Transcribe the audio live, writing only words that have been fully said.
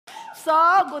So,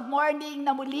 good morning na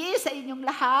muli sa inyong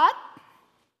lahat.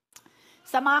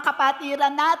 Sa mga kapatiran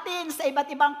natin, sa iba't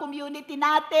ibang community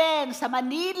natin, sa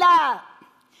Manila.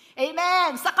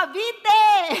 Amen. Sa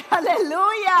Cavite.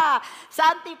 Hallelujah. Sa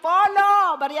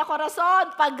Antipolo, Maria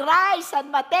Corazon, Pagray,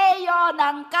 San Mateo,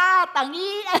 Nangka,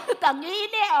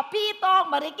 Tangine,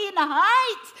 Apitong, Marikina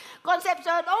Heights,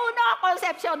 Concepcion 1,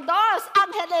 Concepcion 2,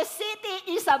 Angeles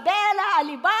City, Isabela,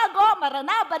 Alibago,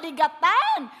 Maranao,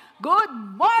 Baligatan. Good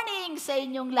morning sa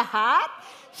inyong lahat.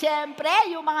 Siyempre,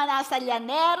 yung mga nasa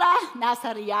Llanera,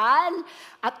 nasa Real,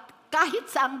 at kahit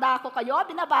saang dako kayo,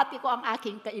 binabati ko ang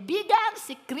aking kaibigan,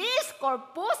 si Chris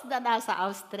Corpus na nasa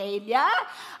Australia,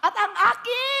 at ang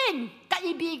aking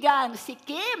kaibigan, si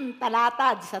Kim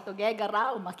Talatad sa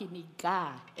Tuguegarao, makinig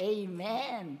ka.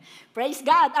 Amen. Praise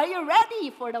God. Are you ready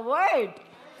for the word?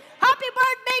 Happy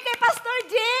birthday kay Pastor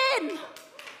Jean!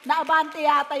 Naabante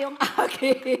yata yung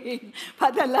aking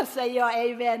padala sa iyo.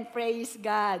 Amen. Praise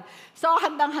God. So,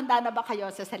 handang-handa na ba kayo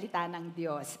sa salita ng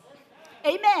Diyos?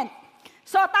 Amen.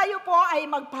 So, tayo po ay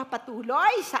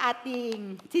magpapatuloy sa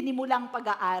ating sinimulang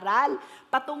pag-aaral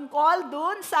patungkol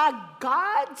dun sa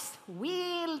God's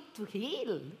will to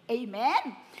heal. Amen.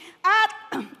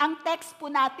 At ang text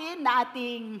po natin na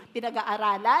ating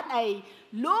pinag-aaralan ay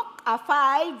Luke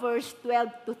 5 verse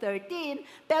 12 to 13.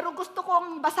 Pero gusto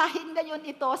kong basahin ngayon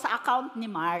ito sa account ni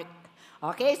Mark.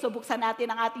 Okay, so buksan natin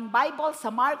ang ating Bible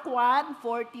sa Mark 1,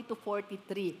 40 to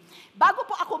 43. Bago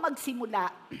po ako magsimula,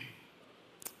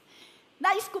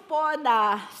 nais ko po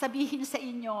na sabihin sa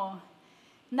inyo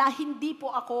na hindi po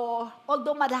ako,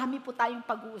 although marami po tayong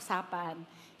pag-uusapan,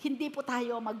 hindi po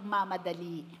tayo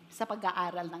magmamadali sa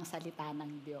pag-aaral ng salita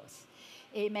ng Diyos.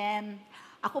 Amen.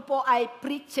 Ako po ay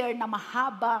preacher na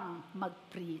mahabang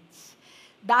mag-preach.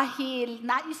 Dahil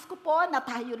nais ko po na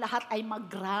tayo lahat ay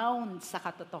mag-ground sa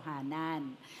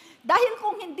katotohanan. Dahil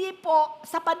kung hindi po,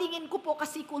 sa paningin ko po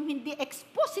kasi kung hindi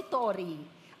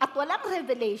expository at walang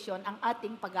revelation ang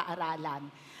ating pag-aaralan,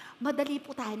 madali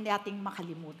po tayo nating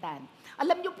makalimutan.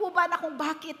 Alam niyo po ba na kung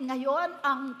bakit ngayon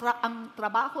ang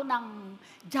trabaho ng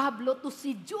diablo to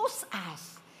seduce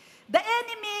us? The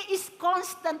enemy is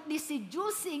constantly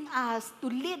seducing us to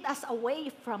lead us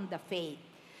away from the faith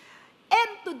and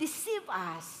to deceive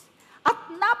us.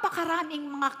 At napakaraming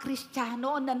mga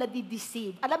Kristiyano na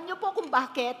nadideceive. Alam niyo po kung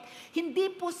bakit?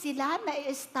 Hindi po sila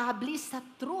na-establish sa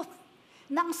truth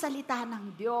ng salita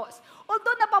ng Diyos.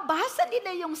 Although nababasa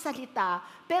nila yung salita,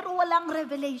 pero walang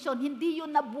revelation, hindi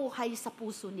yun nabuhay sa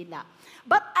puso nila.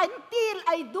 But until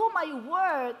I do my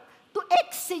work to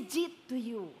exegete to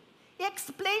you,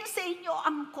 i-explain sa inyo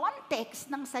ang context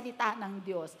ng salita ng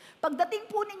Diyos. Pagdating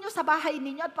po ninyo sa bahay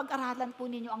ninyo at pag-aralan po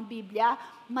ninyo ang Biblia,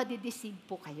 madideceive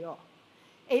po kayo.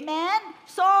 Amen?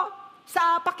 So,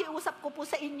 sa pakiusap ko po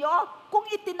sa inyo, kung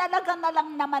itinalaga na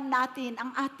lang naman natin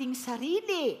ang ating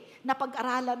sarili na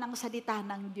pag-aralan ng salita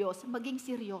ng Diyos, maging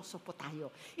seryoso po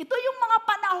tayo. Ito yung mga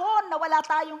panahon na wala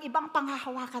tayong ibang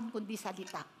panghahawakan kundi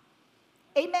salita.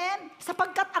 Amen?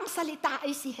 Sapagkat ang salita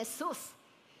ay si Jesus.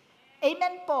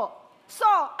 Amen po. So,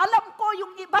 alam ko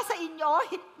yung iba sa inyo,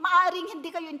 maaring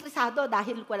hindi kayo interesado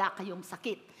dahil wala kayong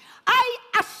sakit. I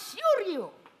assure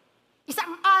you,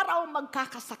 isang araw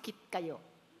magkakasakit kayo.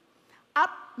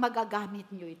 At magagamit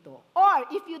nyo ito. Or,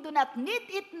 if you do not need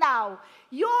it now,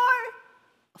 your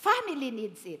family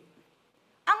needs it.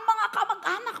 Ang mga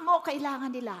kamag-anak mo,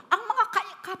 kailangan nila. Ang mga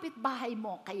kapitbahay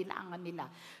mo, kailangan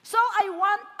nila. So, I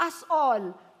want us all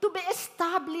to be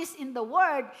established in the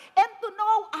Word and to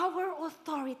know our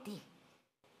authority.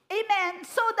 Amen.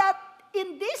 So that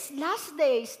in these last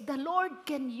days, the Lord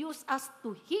can use us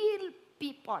to heal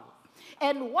people.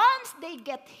 And once they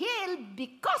get healed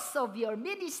because of your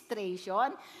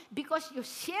ministration, because you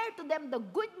share to them the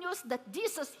good news that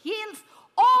Jesus heals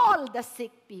all the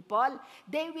sick people,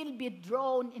 they will be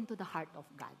drawn into the heart of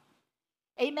God.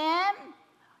 Amen?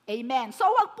 Amen.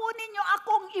 So wag po ninyo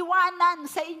akong iwanan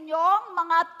sa inyong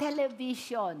mga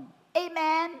television.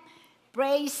 Amen?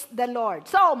 Praise the Lord.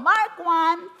 So, Mark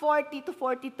 1, 40 to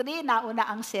 43, nauna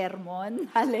ang sermon.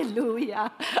 Hallelujah.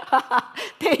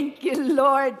 Thank you,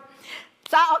 Lord.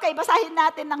 So, okay, basahin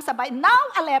natin ng sabay. Now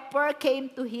a leper came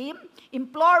to him,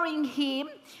 imploring him,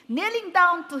 kneeling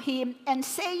down to him, and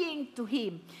saying to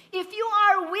him, "If you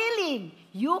are willing,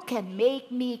 you can make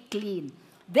me clean."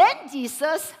 Then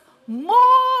Jesus,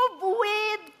 moved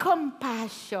with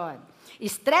compassion, he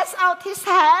stretched out his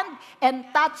hand and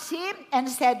touched him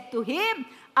and said to him,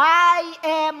 "I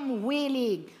am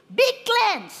willing. Be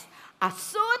cleansed." As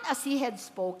soon as he had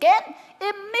spoken,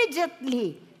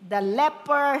 immediately the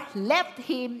leper left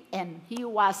him and he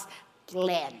was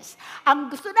cleansed.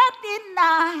 Ang gusto natin na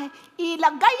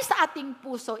ilagay sa ating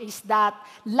puso is that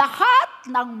lahat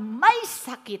ng may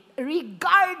sakit,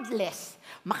 regardless,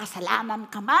 makasalanan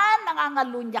ka man,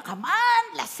 nangangalunya ka man,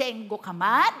 lasenggo ka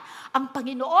man, ang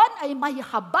Panginoon ay may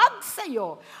habag sa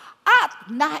iyo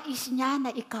at nais niya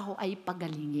na ikaw ay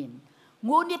pagalingin.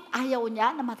 Ngunit ayaw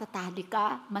niya na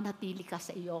manatili ka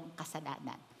sa iyong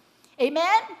kasalanan.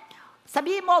 Amen?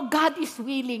 Sabihin mo, God is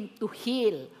willing to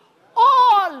heal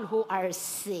all who are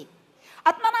sick.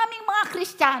 At maraming mga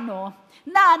Kristiyano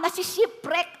na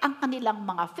nasishipwreck ang kanilang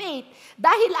mga faith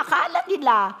dahil akala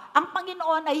nila ang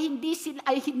Panginoon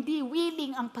ay hindi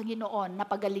willing ang Panginoon na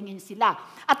pagalingin sila.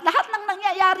 At lahat ng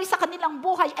nangyayari sa kanilang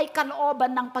buhay ay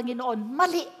kalooban ng Panginoon.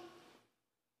 Mali.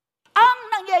 Ang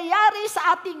nangyayari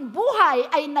sa ating buhay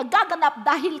ay nagaganap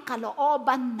dahil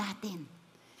kalooban natin.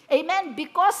 Amen?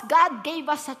 Because God gave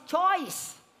us a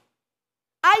choice.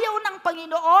 Ayaw ng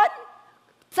Panginoon,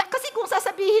 kasi kung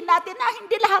sasabihin natin na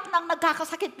hindi lahat ng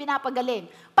nagkakasakit pinapagaling,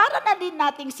 para na din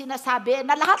nating sinasabi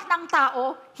na lahat ng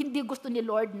tao hindi gusto ni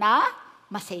Lord na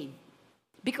masave.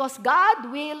 Because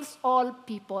God wills all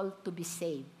people to be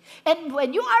saved. And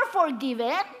when you are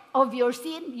forgiven of your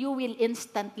sin, you will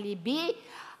instantly be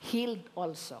healed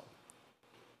also.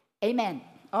 Amen.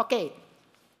 Okay.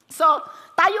 So,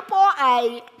 tayo po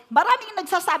ay maraming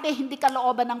nagsasabi hindi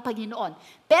kalooban ng Panginoon.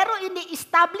 Pero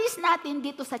ini-establish natin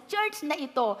dito sa church na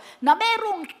ito na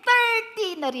merong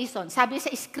 30 na reason. Sabi sa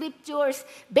scriptures,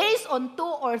 based on 2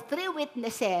 or 3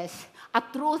 witnesses, a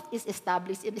truth is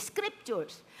established in the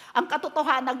scriptures. Ang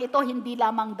katotohanan ito hindi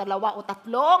lamang 2 o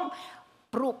 3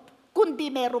 proof,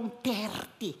 kundi merong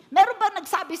 30. Meron ba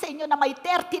nagsabi sa inyo na may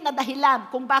 30 na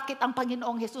dahilan kung bakit ang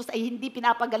Panginoong Jesus ay hindi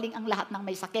pinapagaling ang lahat ng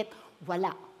may sakit?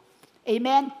 Wala.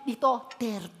 Amen? Ito,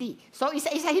 30. So,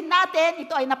 isa-isahin natin.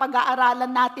 Ito ay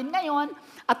napag-aaralan natin ngayon.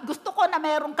 At gusto ko na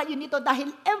meron kayo nito dahil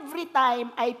every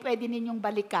time ay pwede ninyong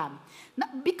balikan.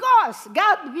 Because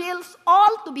God wills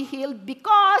all to be healed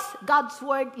because God's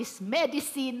word is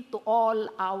medicine to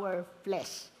all our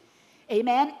flesh.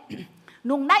 Amen?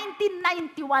 Noong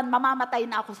 1991, mamamatay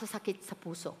na ako sa sakit sa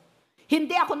puso.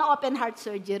 Hindi ako na open heart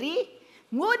surgery,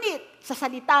 ngunit sa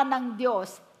salita ng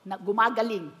Diyos na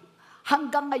gumagaling.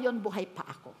 Hanggang ngayon, buhay pa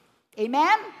ako.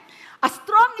 Amen? A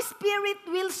strong spirit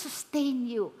will sustain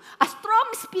you. A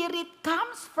strong spirit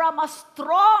comes from a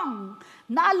strong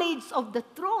knowledge of the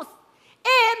truth.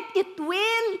 And it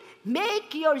will make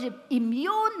your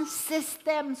immune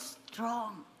system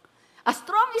strong. A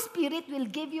strong spirit will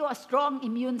give you a strong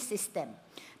immune system.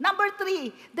 Number 3,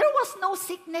 there was no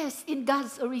sickness in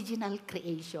God's original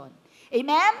creation.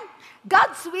 Amen?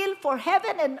 God's will for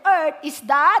heaven and earth is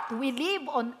that we live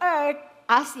on earth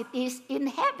as it is in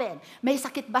heaven. May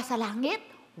sakit ba sa langit?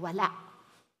 Wala.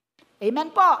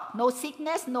 Amen po. No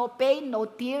sickness, no pain, no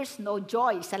tears, no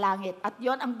joy sa langit. At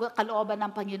yon ang kalooban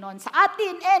ng Panginoon sa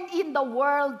atin and in the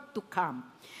world to come.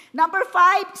 Number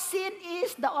 5, sin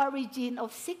is the origin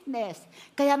of sickness.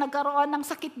 Kaya nagkaroon ng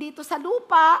sakit dito sa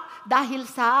lupa dahil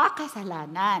sa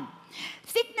kasalanan.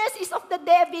 Sickness is of the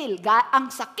devil.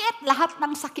 Ang sakit, lahat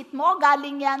ng sakit mo,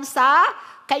 galing yan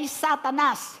kay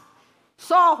Satanas.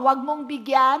 So, huwag mong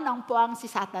bigyan ng puwang si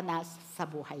Satanas sa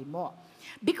buhay mo.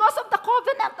 Because of the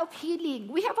covenant of healing,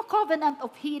 we have a covenant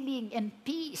of healing and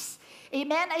peace.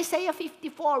 Amen? Isaiah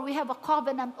 54, we have a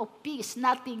covenant of peace,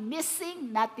 nothing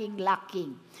missing, nothing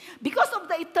lacking. Because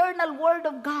of the eternal word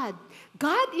of God,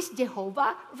 God is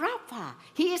Jehovah Rapha.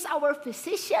 He is our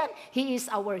physician, He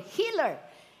is our healer.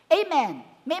 Amen.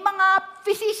 May mga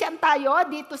physician tayo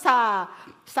dito sa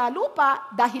lupa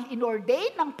dahil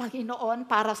inordain ng Panginoon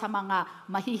para sa mga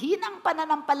mahihinang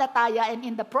pananampalataya and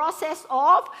in the process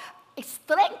of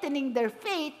strengthening their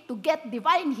faith to get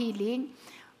divine healing.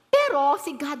 Pero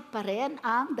si God pa rin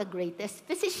ang the greatest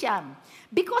physician.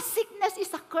 Because sickness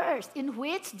is a curse in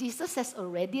which Jesus has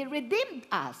already redeemed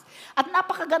us. At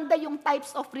napakaganda yung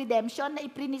types of redemption na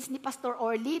iprinis ni Pastor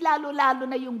Orly, lalo-lalo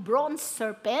na yung bronze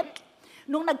serpent.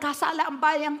 Nung nagkasala ang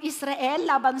bayang Israel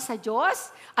laban sa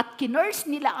Diyos at kinurse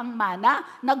nila ang mana,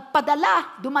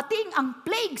 nagpadala, dumating ang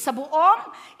plague sa buong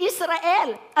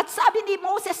Israel. At sabi ni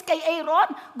Moses kay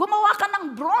Aaron, gumawa ka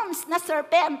ng bronze na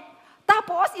serpent.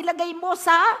 Tapos ilagay mo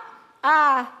sa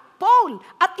pole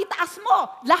at itaas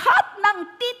mo. Lahat ng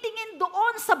titingin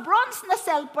doon sa bronze na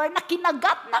serpent na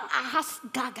kinagat ng ahas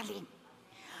gagaling.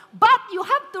 But you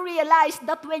have to realize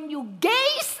that when you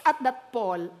gaze at that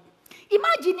pole,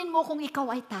 imaginein mo kung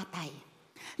ikaw ay tatay.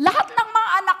 Lahat ng mga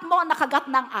anak mo nakagat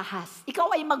ng ahas.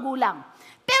 Ikaw ay magulang.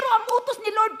 Pero ang utos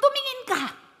ni Lord, tumingin ka.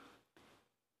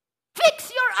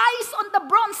 Fix your eyes on the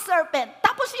bronze serpent.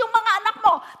 Tapos yung mga anak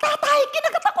mo, tatay,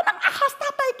 kinagat ako ng ahas.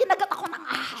 Tatay, kinagat ako ng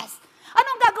ahas.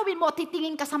 Anong gagawin mo? mo,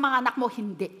 titingin ka sa mga anak mo,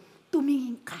 hindi.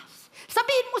 Tumingin ka.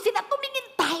 Sabihin mo sila, tumingin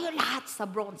tayo lahat sa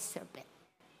bronze serpent.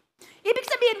 Ibig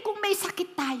sabihin, kung may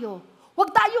sakit tayo,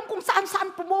 huwag tayong kung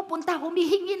saan-saan pumupunta,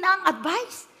 humihingi ng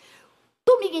advice.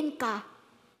 Tumingin ka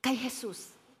kay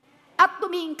Jesus. At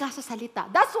tumingin ka sa salita.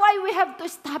 That's why we have to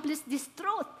establish this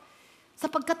truth.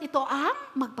 Sapagkat ito ang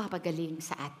magpapagaling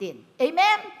sa atin.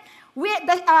 Amen?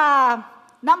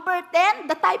 Number 10,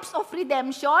 the types of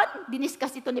redemption.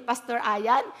 Diniscuss ito ni Pastor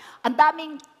Ayan. Ang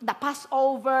daming the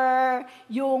Passover,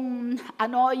 yung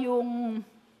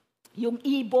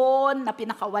ibon na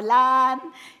pinakawalan,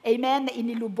 amen, na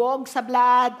inilubog sa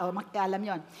blood. Alam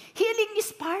yon. Healing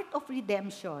is part of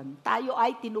redemption. Tayo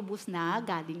ay tinubos na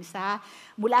galing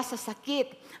mula sa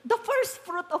sakit. The first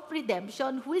fruit of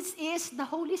redemption, which is the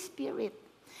Holy Spirit.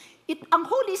 Ang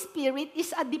Holy Spirit is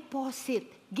a deposit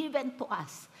given to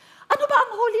us. Ano ba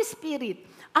ang Holy Spirit?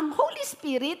 Ang Holy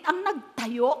Spirit ang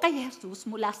nagtayo kay Jesus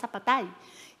mula sa patay.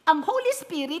 Ang Holy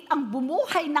Spirit ang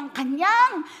bumuhay ng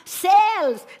kanyang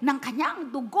cells, ng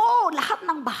kanyang dugo, lahat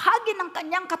ng bahagi ng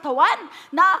kanyang katawan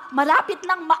na malapit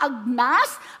ng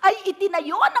maagnas ay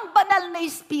itinayo ng banal na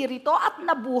Espiritu at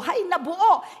nabuhay na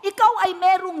buo. Ikaw ay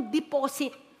merong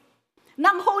deposit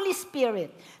ng Holy Spirit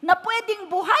na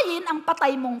pwedeng buhayin ang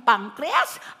patay mong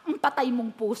pancreas, ang patay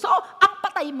mong puso, ang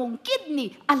patay mong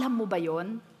kidney. Alam mo ba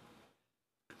yon?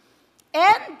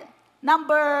 And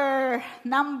number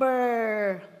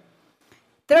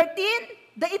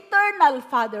 13, the eternal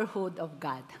fatherhood of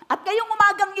God. At ngayong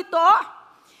umagang ito,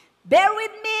 bear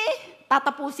with me,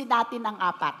 tatapusin natin ang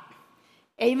 4.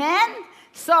 Amen?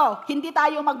 So, hindi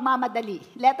tayo magmamadali.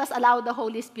 Let us allow the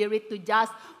Holy Spirit to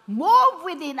just move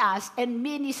within us and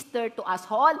minister to us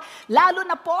all, lalo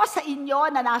na po sa inyo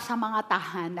na nasa mga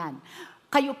tahanan.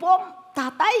 Kayo pong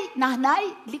tatay,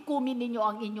 nanay, likumin ninyo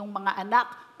ang inyong mga anak.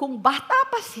 Kung bata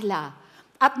pa sila,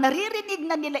 at naririnig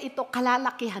na nila ito,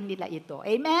 kalalakihan nila ito.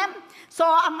 Amen? So,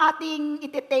 ang ating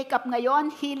iti-take up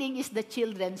ngayon, healing is the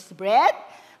children's bread,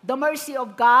 the mercy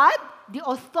of God, the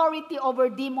authority over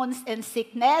demons and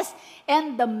sickness,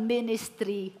 and the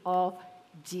ministry of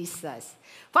Jesus.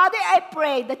 Father, I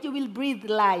pray that you will breathe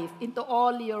life into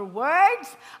all your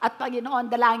words. At Panginoon,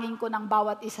 dalangin ko ng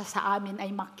bawat isa sa amin ay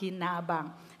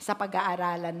makinabang sa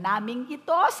pag-aaralan namin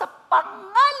ito sa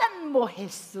pangalan mo,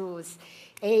 Jesus.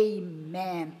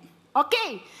 Amen.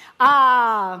 Okay.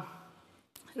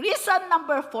 Reason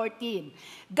number 14.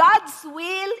 God's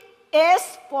will is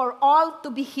for all to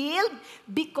be healed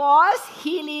because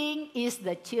healing is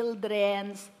the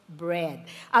children's bread.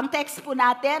 Ang text po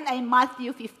natin ay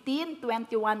Matthew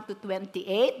 15:21 to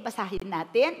 28. Basahin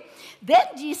natin. Then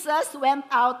Jesus went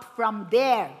out from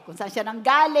there. Kung saan siya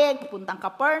nanggaling, pupuntang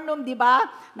Capernaum, di ba?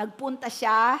 Nagpunta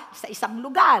siya sa isang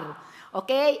lugar.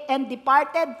 Okay? And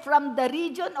departed from the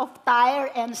region of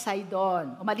Tyre and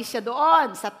Sidon. Umalis siya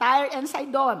doon sa Tyre and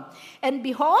Sidon. And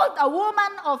behold, a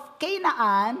woman of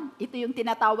Canaan, ito yung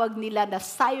tinatawag nila na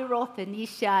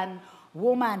Syro-Phoenician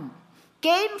woman,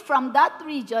 came from that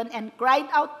region and cried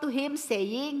out to him,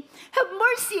 saying, "Have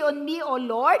mercy on me, O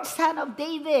Lord, Son of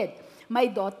David. My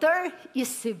daughter is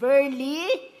severely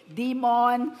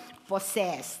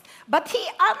demon-possessed." But he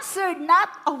answered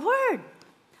not a word.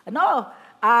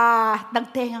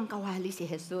 Nagtengang kawali si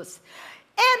Jesus.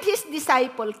 And his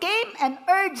disciple came and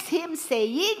urged him,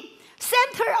 saying,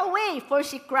 "Send her away, for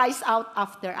she cries out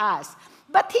after us."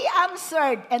 But he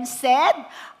answered and said,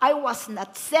 "I was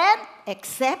not sent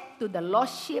except to the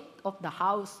lost sheep of the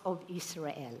house of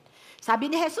Israel."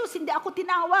 Sabi ni Jesus, hindi ako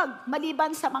tinawag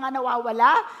maliban sa mga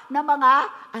nawawala na mga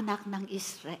anak ng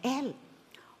Israel.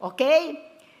 Okay?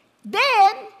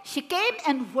 Then, she came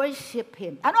and worshiped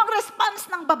him. Ano ang response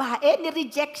ng babae?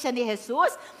 Ni-reject siya ni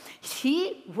Jesus.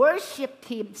 She worshiped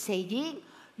him, saying,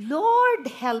 "Lord,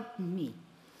 help me."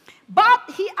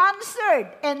 But he answered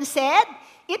and said,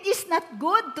 "It is not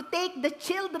good to take the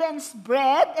children's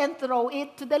bread and throw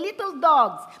it to the little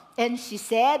dogs." And she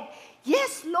said,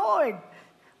 "Yes, Lord.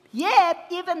 Yet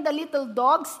even the little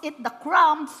dogs eat the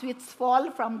crumbs which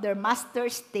fall from their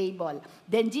master's table."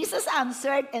 Then Jesus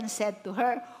answered and said to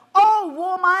her, "O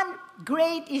woman,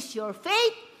 great is your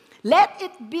faith. Let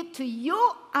it be to you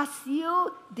as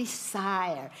you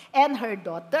desire." And her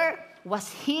daughter was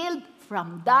healed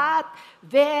from that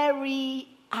very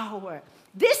hour.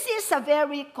 This is a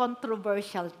very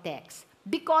controversial text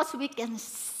because we can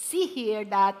see here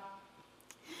that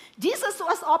Jesus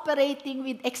was operating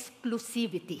with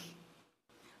exclusivity.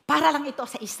 Para lang ito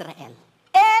sa Israel.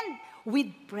 And with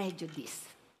prejudice.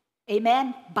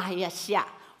 Amen? Bias siya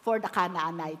for the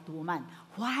Canaanite woman.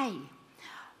 Why?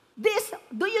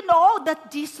 Do you know that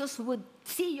Jesus would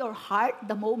see your heart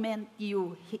the moment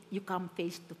you come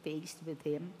face to face with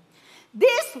Him?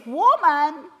 This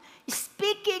woman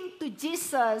speaking to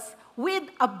Jesus with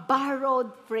a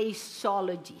borrowed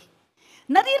phraseology.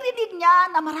 Naririnig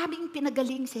niya na maraming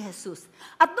pinagaling si Jesus.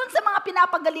 At doon sa mga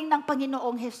pinapagaling ng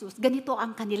Panginoong Jesus, ganito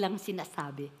ang kanilang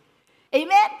sinasabi.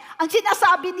 Amen? Ang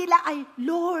sinasabi nila ay,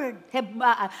 Lord.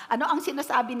 Ano ang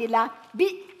sinasabi nila?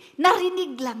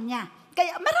 Narinig lang niya.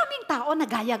 Kaya maraming tao na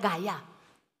gaya-gaya.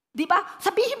 Di ba?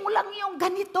 Sabihin mo lang yung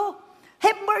ganito.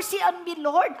 Have mercy on me,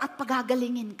 Lord, at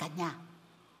pagagalingin ka niya.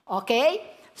 Okay?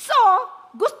 So,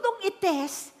 gustong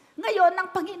itest ngayon ng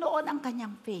Panginoon ang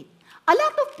kanyang faith. A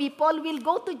lot of people will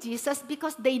go to Jesus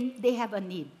because they have a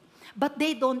need. But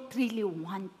they don't really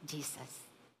want Jesus.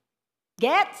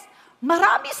 Gets?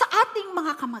 Marami sa ating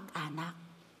mga kamag-anak,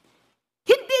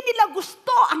 hindi nila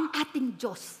gusto ang ating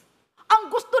Diyos.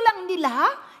 Ang gusto lang nila,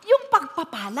 yung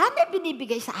pagpapala na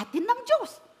binibigay sa atin ng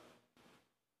Diyos.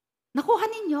 Nakuha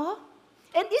ninyo?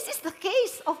 And this is the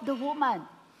case of the woman.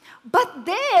 But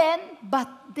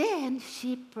then,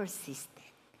 she persisted.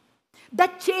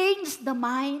 That changed the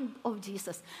mind of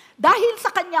Jesus. Dahil sa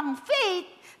kanyang faith,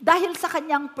 dahil sa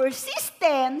kanyang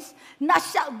persistence, na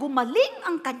siya gumaling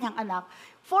ang kanyang anak.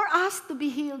 For us to be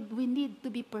healed, we need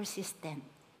to be persistent.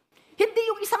 Hindi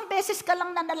yung isang beses ka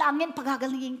lang nanalangin,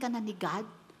 pagagalingin ka na ni God.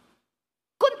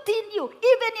 Continue,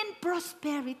 even in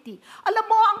prosperity. Alam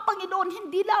mo, ang Panginoon,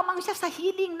 hindi lamang siya sa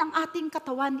healing ng ating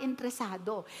katawan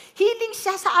interesado. Healing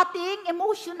siya sa ating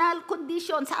emotional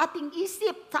condition, sa ating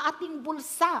isip, sa ating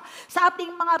bulsa, sa ating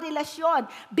mga relasyon.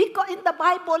 Because in the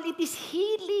Bible, it is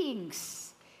healings.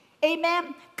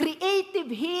 Amen? Creative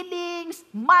healings,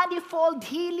 manifold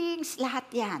healings, lahat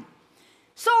yan.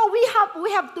 So we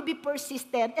have to be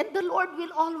persistent and the Lord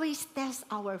will always test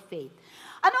our faith.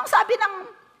 Ano ang sabi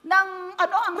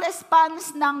ano ang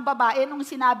response ng babae nung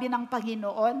sinabi ng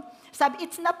Panginoon? Sabi,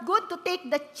 it's not good to take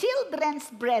the children's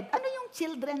bread. Ano yung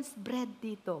children's bread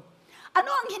dito? Ano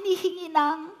ang hinihingi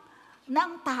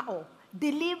ng tao?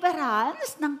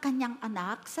 Deliverance ng kanyang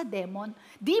anak sa demon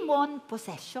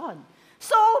possession.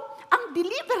 So, ang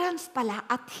deliverance pala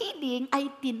at healing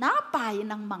ay tinapay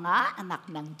ng mga anak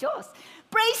ng Diyos.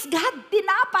 Praise God,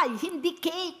 tinapay, hindi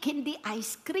cake, hindi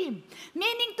ice cream.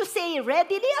 Meaning to say,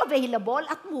 readily available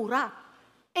at mura.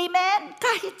 Amen?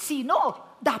 Kahit sino,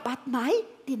 dapat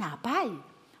may tinapay.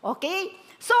 Okay?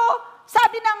 So,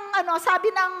 sabi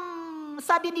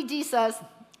ni Jesus,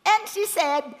 and she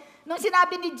said, nung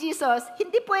sinabi ni Jesus,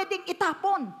 hindi pwedeng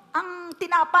itapon ang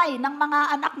tinapay ng mga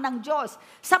anak ng Diyos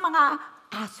sa mga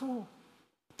aso.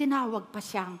 Tinawag pa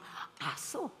siyang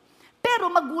aso.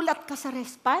 Pero magulat ka sa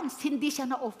response, hindi siya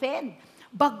na-offend.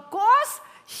 Bagkos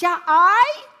siya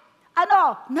ay,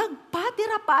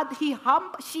 nagpatirapad,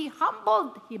 she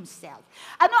humbled himself.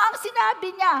 Ano ang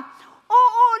sinabi niya?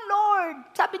 Oo,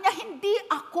 Lord. Sabi niya, hindi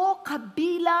ako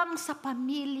kabilang sa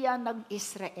pamilya ng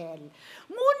Israel.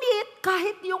 Ngunit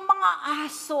kahit yung mga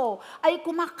aso ay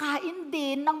kumakain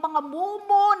din ng mga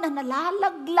mumo na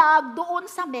nalalaglag doon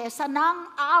sa mesa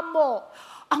ng amo.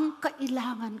 Ang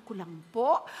kailangan ko lang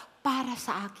po para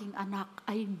sa aking anak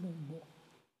ay mumo.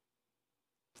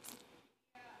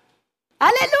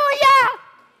 Hallelujah!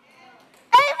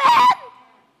 Amen!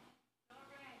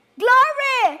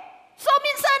 Glory! So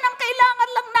minsan ang kailangan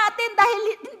lang natin dahil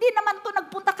hindi naman to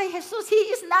nagpunta kay Jesus.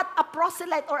 He is not a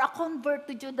proselyte or a convert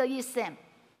to Judaism.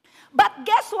 But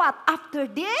guess what? After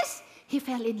this, he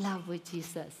fell in love with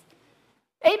Jesus.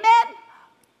 Amen?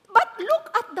 But look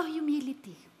at the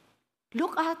humility.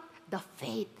 Look at the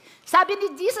faith. Sabi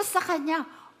ni Jesus sa kanya,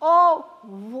 oh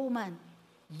woman,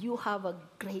 you have a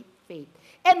great faith.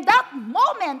 And that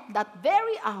moment, that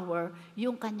very hour,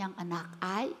 yung kanyang anak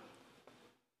ay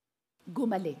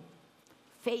gumaling.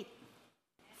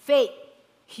 Faith,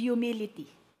 humility,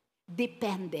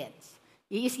 dependence.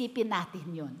 Iisipin natin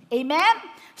yun. Amen?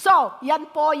 So, yan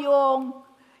po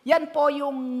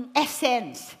yung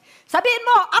essence. Sabihin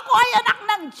mo, ako ay anak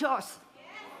ng Diyos.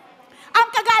 Ang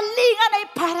kagalingan ay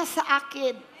para sa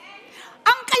akin.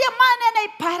 Ang kayamanan ay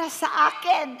para sa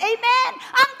akin. Amen?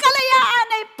 Ang kalayaan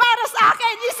ay para sa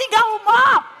akin. Isigaw mo!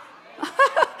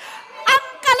 Ang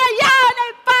kalayaan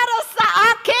ay para sa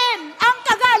akin. Ang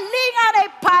kagalingan ay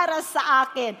para sa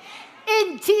akin.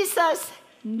 In Jesus'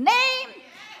 name,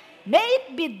 may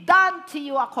it be done to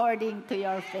you according to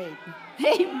your faith.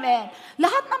 Amen.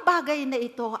 Lahat ng bagay na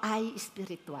ito ay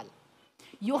spiritual.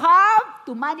 You have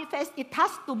to manifest, it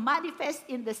has to manifest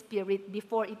in the spirit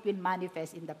before it will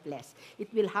manifest in the flesh.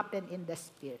 It will happen in the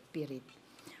spirit.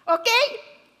 Okay?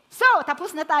 So,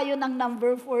 tapos na tayo ng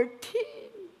number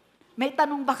 14. May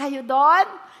tanong ba kayo doon?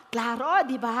 Klaro,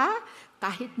 di ba?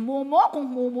 Kahit kung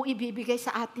mumo ibibigay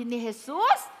sa atin ni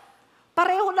Jesus,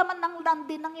 pareho naman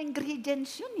din ng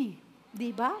ingredients yun eh. Di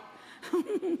ba?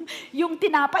 Yung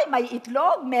tinapay, may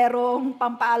itlog, merong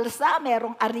pampaalsa,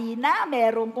 merong arena,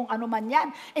 merong kung ano man yan.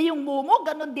 Yung mumo,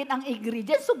 ganun din ang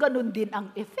ingredients, so ganun din ang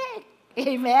effect.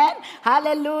 Amen?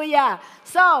 Hallelujah.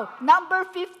 So,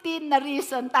 number 15 na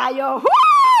reason tayo.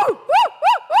 Woo! Woo!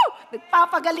 Woo! Woo!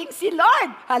 Nagpapagaling si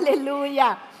Lord.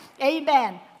 Hallelujah.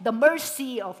 Amen. The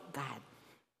mercy of God.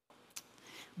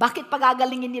 Bakit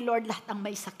pagagalingin ni Lord lahat ng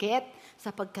may sakit?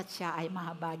 Sapagkat siya ay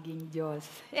mahabaging Diyos.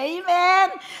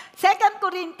 Amen! 2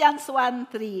 Corinthians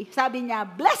 1:3, sabi niya,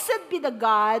 Blessed be the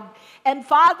God and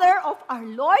Father of our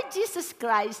Lord Jesus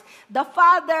Christ, the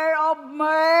Father of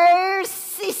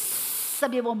mercies.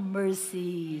 Sabi mo,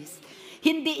 mercies.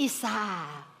 Hindi isa,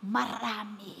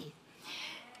 marami.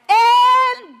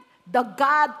 And the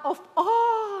God of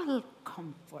all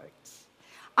comforts.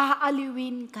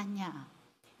 Aaliwin ka niya.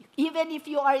 Even if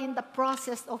you are in the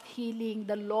process of healing,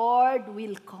 the Lord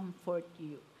will comfort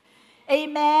you.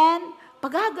 Amen?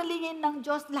 Pagagalingin ng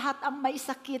Diyos lahat ang may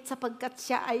sakit sapagkat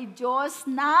siya ay Diyos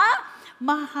na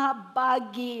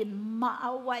mahabagin,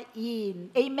 maawain.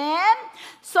 Amen?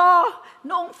 So,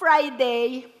 noong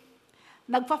Friday,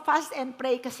 nagpa-fast and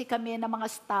pray kasi kami ng mga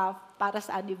staff para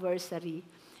sa anniversary.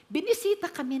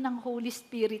 Binisita kami ng Holy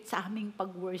Spirit sa aming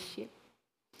pag-worship.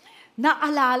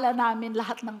 Naalala namin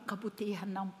lahat ng kabutihan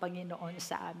ng Panginoon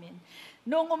sa amin.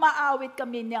 Noong umaawit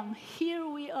kami niyang, here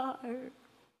we are,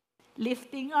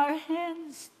 lifting our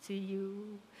hands to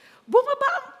you. Bumaba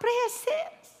ang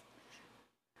presence.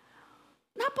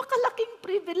 Napakalaking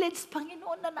privilege,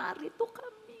 Panginoon, na narito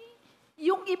kami.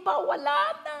 Yung iba, wala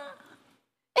na.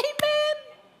 Amen!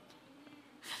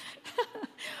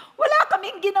 Wala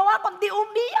kaming ginawa kundi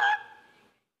umiyak.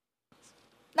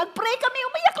 Nag-pray kami,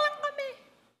 umiyak lang kami.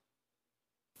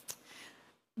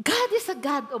 God is a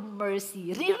God of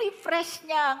mercy. Re-refresh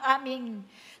niya ang aming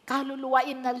kaluluwa.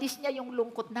 Inalis niya yung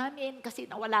lungkot namin kasi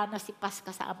nawala na si Paz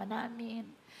kasama namin.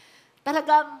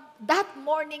 Talagang that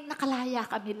morning nakalaya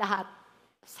kami lahat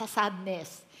sa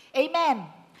sadness. Amen.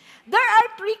 There are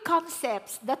 3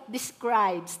 concepts that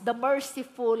describes the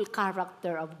merciful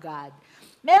character of God.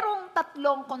 Merong 3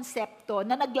 konsepto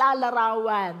na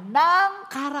naglalarawan ng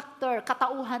karakter,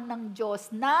 katauhan ng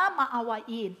Diyos na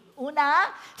maawain.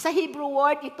 Una, sa Hebrew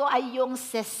word, ito ay yung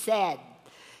sesed.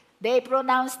 They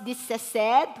pronounce this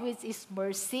sesed, which is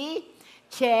mercy,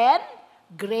 chen,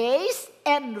 grace,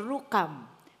 and rukam,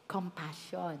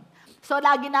 compassion. So,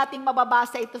 lagi nating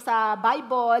mababasa ito sa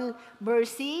Bible,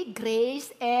 mercy,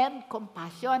 grace, and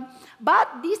compassion.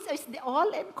 But this is the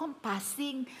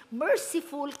all-encompassing,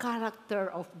 merciful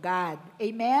character of God.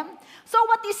 Amen? So,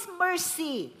 what is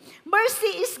mercy?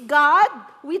 Mercy is God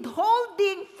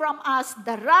withholding from us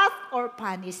the wrath or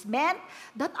punishment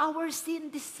that our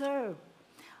sin deserve.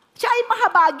 Siya ay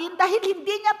mahabagin dahil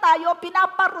hindi niya tayo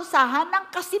pinaparusahan ng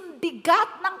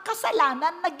kasimbigat ng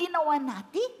kasalanan na ginawa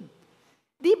natin.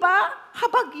 Diba?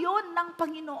 Habag yun ng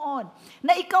Panginoon.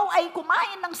 Na ikaw ay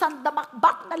kumain ng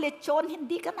sandamakbak na lechon,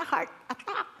 hindi ka na heart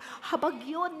attack. Habag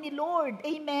yun ni Lord.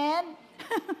 Amen?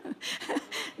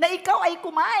 Na ikaw ay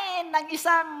kumain ng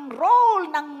isang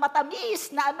roll ng matamis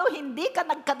na hindi ka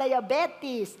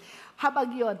nagka-diabetes.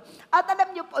 Habag yun. At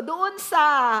alam niyo po, doon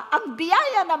ang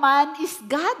biyaya naman is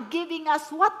God giving us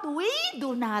what we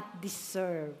do not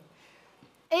deserve.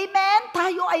 Amen?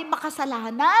 Tayo ay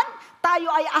makasalanan,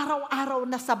 tayo ay araw-araw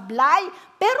na sablay,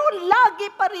 pero lagi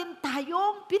pa rin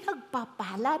tayong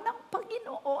pinagpapala ng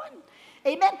Panginoon.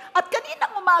 Amen? At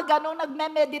kaninang umaga, nung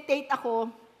nagme-meditate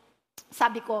ako,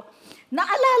 sabi ko,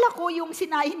 naalala ko yung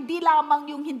hindi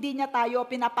lamang yung hindi niya tayo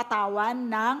pinapatawan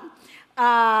ng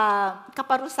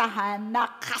kaparusahan na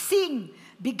kasing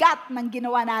bigat ng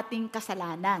ginawa nating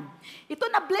kasalanan. Ito,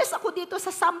 na-bless ako dito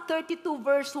sa Psalm 32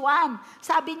 verse 1.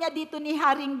 Sabi niya dito ni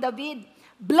Haring David,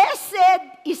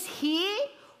 Blessed is he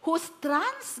whose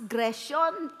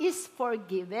transgression is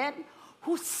forgiven,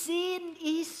 whose sin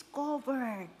is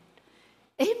covered.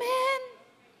 Amen?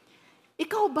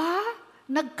 Ikaw ba,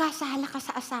 nagkasala ka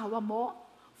sa asawa mo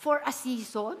for a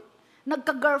season?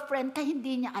 Nagka-girlfriend ka,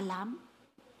 hindi niya alam?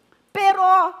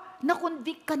 Pero,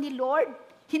 na-convict ka ni Lord,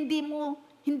 hindi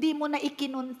mo na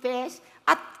ikinonfess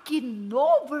at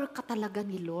kinover ka talaga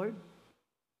ni Lord.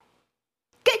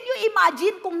 Can you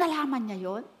imagine kung nalaman niya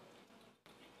yon?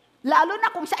 Lalo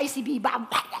na kung siya ay si Biba.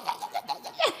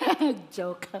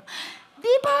 Joke.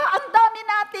 Diba, ang dami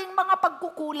nating mga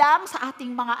pagkukulang sa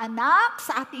ating mga anak,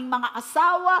 sa ating mga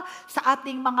asawa, sa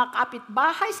ating mga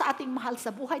kapitbahay, sa ating mahal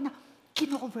sa buhay na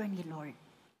kinover ni Lord.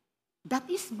 That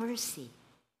is mercy.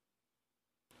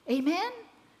 Amen?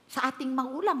 Sa ating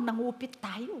magulang, nangupit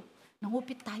tayo.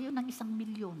 Nangupit tayo ng 1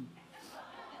 milyon.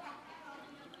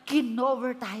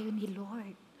 Kinover tayo ni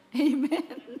Lord.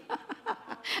 Amen.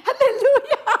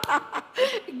 Hallelujah!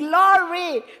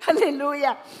 Glory!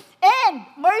 Hallelujah! And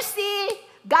mercy,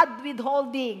 God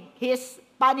withholding His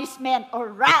punishment or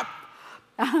wrath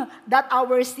that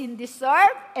our sin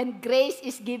deserve, and grace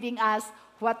is giving us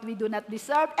what we do not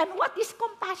deserve. And what is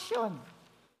compassion?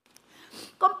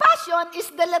 Compassion is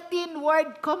the Latin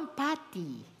word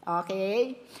compati,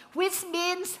 okay? Which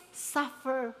means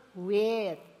suffer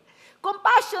with.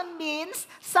 Compassion means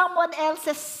someone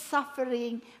else's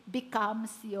suffering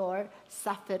becomes your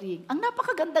suffering. Ang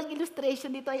napakagandang illustration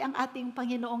dito ay ang ating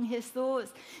Panginoong Jesus.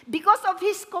 Because of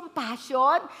His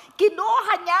compassion,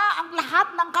 kinuha niya ang lahat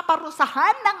ng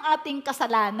kaparusahan ng ating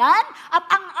kasalanan at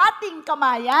ang ating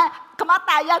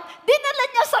kamatayan, dinala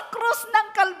niya sa krus ng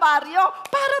Kalbaryo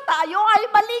para tayo ay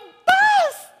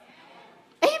maligtas.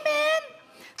 Amen!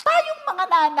 Tayong mga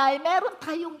nanay, meron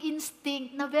tayong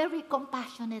instinct na very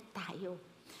compassionate tayo.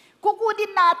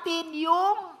 Kukunin natin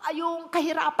yung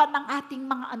kahirapan ng ating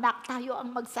mga anak, tayo ang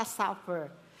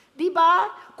magsasuffer. Di ba?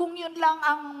 Kung yun lang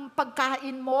ang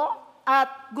pagkain mo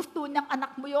at gusto niyang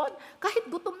anak mo yon, kahit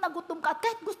gutom na gutom ka at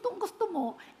kahit gustong-gusto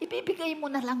mo, ibibigay mo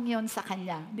na lang yon sa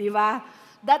kanya. Di ba?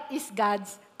 That is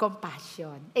God's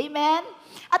compassion. Amen?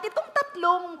 At itong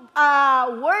tatlong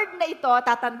word na ito,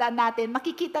 tatandaan natin,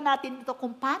 makikita natin ito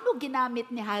kung paano ginamit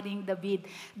ni Haring David.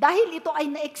 Dahil ito ay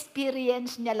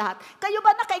na-experience niya lahat. Kayo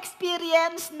ba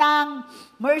naka-experience ng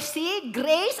mercy,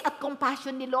 grace, at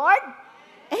compassion ni Lord?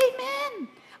 Amen!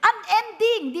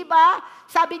 Unending, di ba?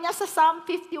 Sabi niya sa Psalm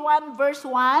 51 verse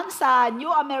 1 sa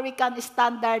New American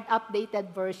Standard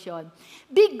Updated Version,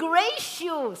 be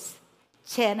gracious,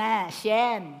 Shen,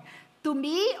 to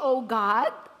me, O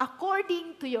God,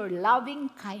 according to your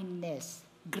loving kindness.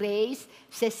 Grace,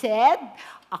 she said,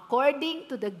 according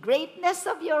to the greatness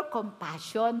of your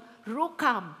compassion,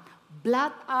 Rukam,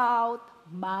 blot out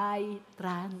my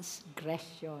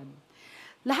transgression.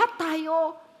 Lahat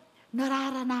tayo,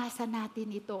 nararanasan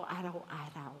natin ito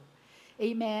araw-araw.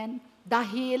 Amen?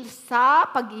 Dahil sa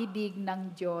pag-ibig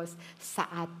ng Diyos sa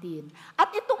atin.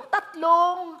 At itong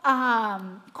tatlong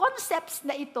concepts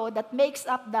na ito that makes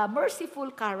up the merciful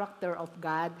character of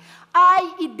God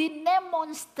ay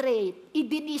i-demonstrate,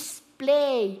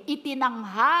 i-display,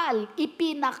 itinanghal,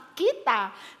 ipinakita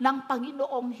ng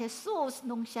Panginoong Jesus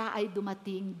nung siya ay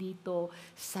dumating dito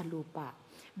sa lupa.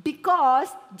 Because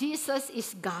Jesus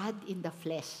is God in the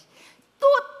flesh. To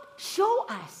show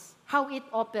us how it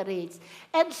operates.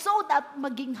 And so that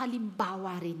maging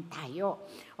halimbawa rin tayo.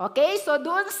 Okay? So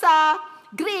doon sa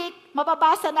Greek,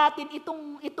 mababasa natin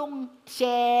itong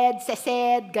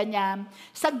sesed, ganyan.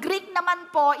 Sa Greek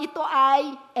naman po, ito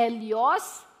ay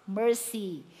elios,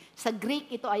 mercy. Sa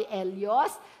Greek, ito ay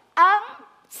elios.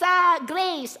 Sa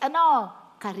grace,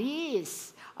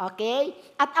 charis. Okay?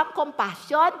 At ang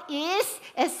compassion is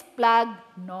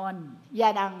esplagnon.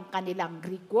 Yan ang kanilang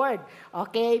Greek word.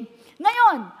 Okay?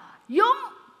 Ngayon, yung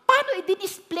paano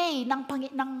i-display ng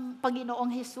Panginoong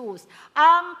Jesus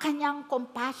ang kanyang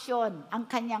compassion, ang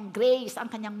kanyang grace, ang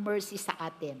kanyang mercy sa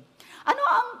atin. Ano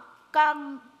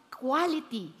ang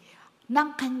quality ng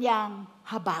kanyang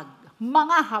habag?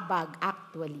 Mga habag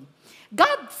actually.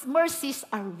 God's mercies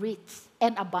are rich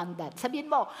and abundant. Sabihin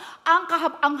mo,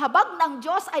 ang habag ng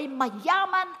Diyos ay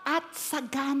mayaman at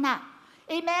sagana.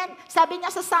 Amen? Sabi niya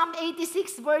sa Psalm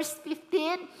 86 verse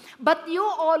 15, but you,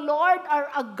 O Lord, are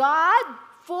a God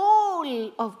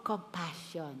full of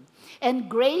compassion and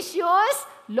gracious,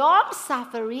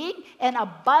 long-suffering, and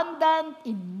abundant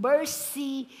in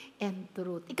mercy and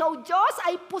truth. Ikaw, Diyos,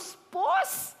 ay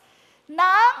puspos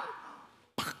ng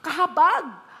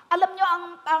kahabag. Alam niyo,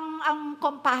 ang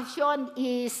compassion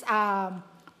is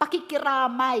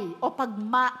pakikiramay o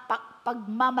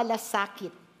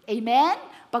pagmamalasakit.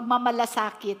 Amen?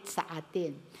 Pagmamalasakit sa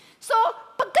atin. So,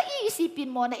 pagka-iisipin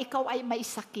mo na ikaw ay may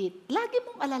sakit, lagi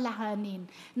mong alalahanin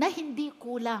na hindi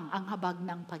kulang ang habag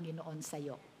ng Panginoon sa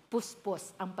iyo.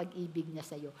 Puspos ang pag-ibig niya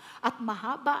sa iyo. At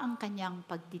mahaba ang kanyang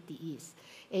pagtitiis.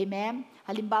 Amen?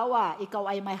 Halimbawa,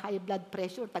 ikaw ay may high blood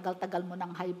pressure, tagal-tagal mo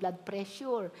ng high blood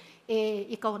pressure.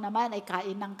 Ikaw naman ay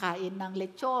kain ng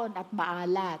lechon at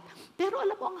maalat. Pero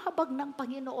alam mo, ang habag ng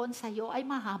Panginoon sa iyo ay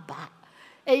mahaba.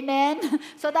 Amen?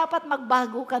 So, dapat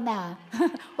magbago ka na.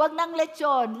 Huwag ng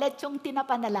lechong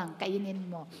tinapa na lang, kainin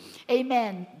mo.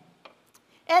 Amen?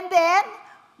 And then,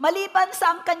 maliban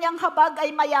sa ang kanyang habag ay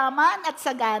mayaman at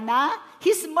sagana,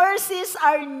 His mercies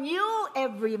are new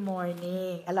every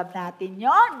morning. Alam natin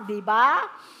yon, di ba?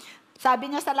 Sabi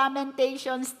nga sa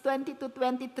Lamentations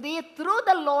 20-23, through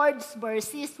the Lord's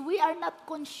mercies, we are not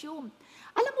consumed.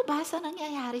 Alam mo ba sa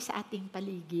nangyayari sa ating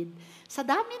paligid? Sa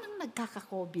dami ng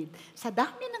nagkaka-COVID, sa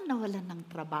dami ng nawalan ng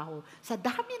trabaho, sa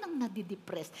dami ng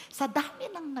nadidepress, sa dami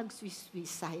ng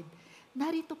nag-suicide,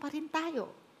 narito pa rin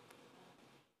tayo.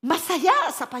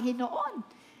 masaya sa Panginoon.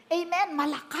 Amen.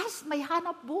 Malakas, may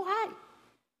hanap buhay.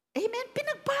 Amen.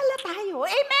 Pinagpala tayo.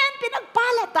 Amen.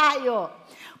 Pinagpala tayo.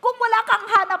 Kung wala kang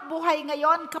hanap buhay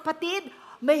ngayon, kapatid,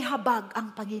 may habag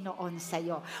ang Panginoon sa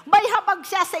iyo. May habag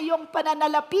siya sa iyong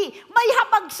pananalapi. May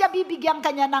habag siya, bibigyan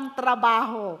kanya ng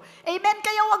trabaho. Amen.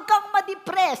 Kaya huwag kang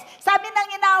ma-depress. Sabi ng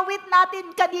inawit natin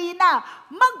kanina,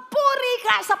 magpuri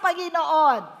ka sa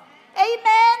Panginoon.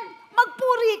 Amen.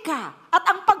 Magpuri ka. At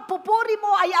ang pagpupuri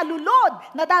mo ay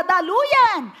alulod,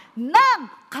 nadadaluyan ng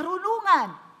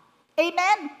karunungan.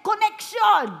 Amen.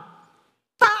 Connection.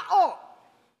 Tao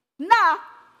na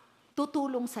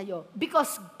tutulong sa'yo.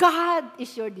 Because God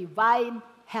is your divine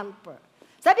helper.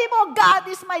 Sabi mo, God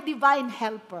is my divine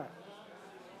helper.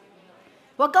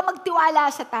 Huwag ka magtiwala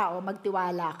sa tao,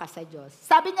 magtiwala ka sa Diyos.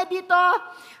 Sabi niya dito,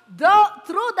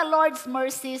 through the Lord's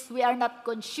mercies, we are not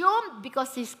consumed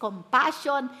because His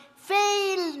compassion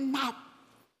fail not.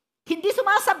 Hindi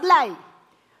sumasablay.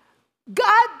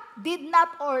 God did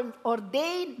not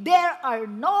ordain, there are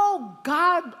no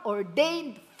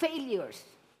God-ordained failures.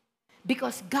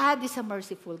 Because God is a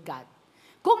merciful God.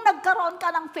 Kung nagkaroon ka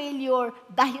ng failure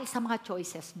dahil sa mga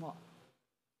choices mo.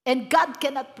 And God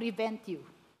cannot prevent you.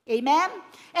 Amen?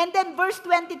 And then verse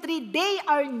 23, they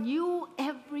are new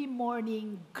every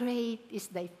morning. Great is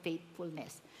thy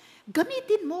faithfulness.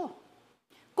 Gamitin mo.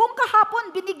 Kung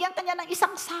kahapon binigyan ka niya ng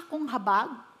isang sakong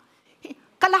habag,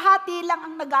 kalahati lang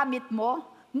ang nagamit mo,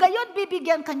 ngayon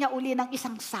bibigyan ka niya uli ng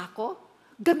isang sako,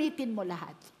 gamitin mo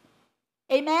lahat.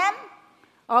 Amen?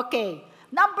 Okay.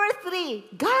 Number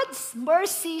 3, God's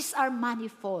mercies are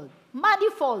manifold.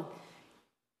 Manifold.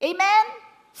 Amen?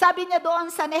 Sabi niya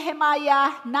doon sa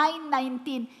Nehemiah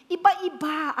 9:19,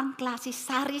 iba-iba ang klase,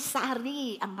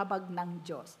 sari-sari ang habag ng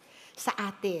Diyos sa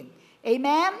atin.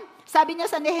 Amen? Sabi niya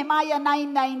sa Nehemiah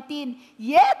 9:19,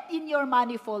 yet in your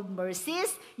manifold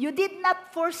mercies, you did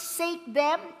not forsake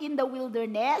them in the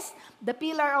wilderness. The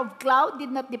pillar of cloud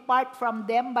did not depart from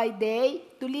them by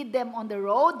day to lead them on the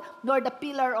road, nor the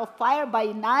pillar of fire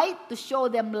by night to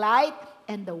show them light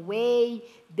and the way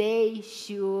they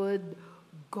should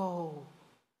go.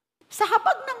 Sa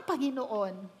habag ng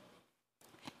Panginoon,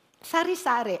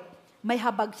 sari-sari, may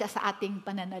habag siya sa ating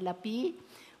pananalapi,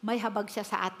 may habag siya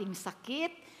sa ating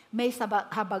sakit, may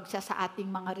habag siya sa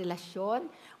ating mga relasyon,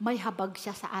 may habag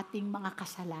siya sa ating mga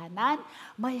kasalanan,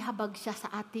 may habag siya sa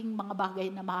ating mga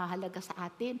bagay na mahalaga sa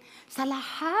atin. Sa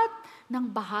lahat ng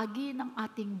bahagi ng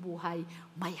ating buhay,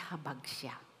 may habag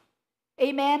siya.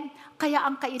 Amen? Kaya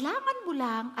ang kailangan mo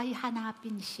lang ay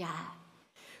hanapin siya.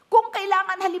 Kung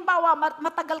kailangan, halimbawa,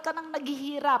 matagal ka nang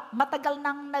naghihirap, matagal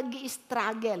nang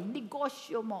nag-i-struggle,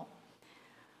 negosyo mo,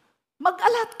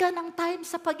 mag-alat ka ng time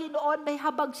sa Panginoon, may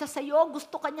habag siya sa iyo,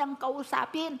 gusto ka niyang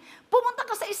kausapin. Pumunta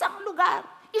ka sa isang lugar,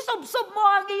 isubsob mo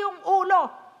ang iyong ulo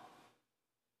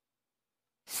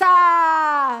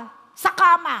sa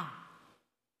kama.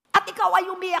 At ikaw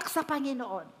ay umiyak sa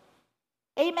Panginoon.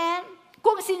 Amen?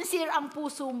 Kung sincere ang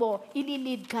puso mo,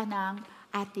 ililid ka ng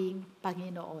ating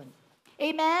Panginoon.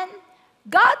 Amen?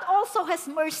 God also has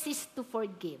mercies to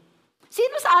forgive.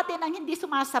 Sino sa atin ang hindi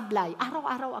sumasablay?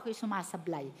 Araw-araw ako'y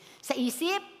sumasablay. Sa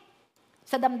isip,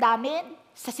 sa damdamin,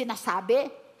 sa sinasabi,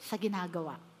 sa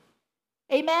ginagawa.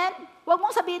 Amen? Huwag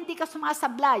mong sabihin hindi ka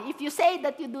sumasablay. If you say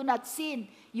that you do not sin,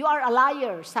 you are a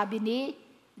liar, sabi ni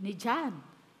John.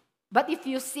 But if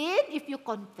you sin, if you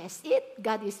confess it,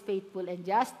 God is faithful and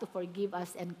just to forgive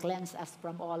us and cleanse us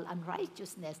from all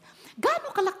unrighteousness.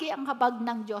 Gaano kalaki ang habag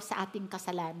ng Diyos sa ating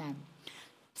kasalanan?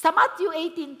 Sa Matthew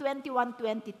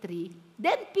 18:21-23,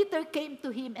 then Peter came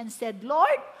to him and said,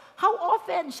 Lord, how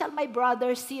often shall my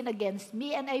brother sin against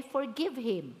me and I forgive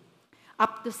him?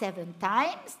 Up to 7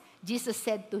 times? Jesus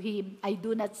said to him, I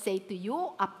do not say to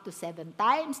you up to 7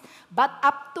 times, but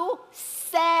up to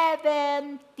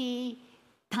 70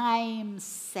 times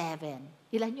 7.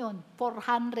 Ilan yun?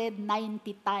 490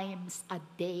 times a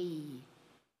day.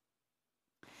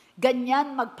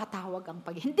 Ganyan magpatawag ang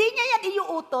Panginoon. Hindi niya yan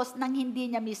iuutos nang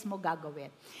hindi niya mismo gagawin.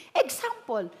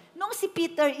 Example, nung si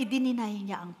Peter, idininay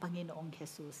niya ang Panginoong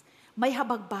Jesus. May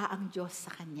habag ba ang Diyos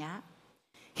sa kanya?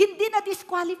 Hindi na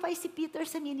disqualify si Peter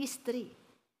sa ministry.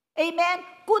 Amen?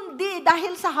 Kundi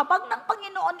dahil sa habag ng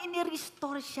Panginoon,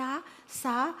 inirestore siya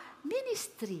sa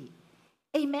ministry.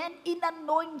 Amen?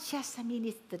 Inanoint siya sa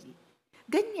ministry.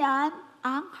 Ganyan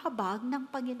ang habag ng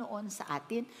Panginoon sa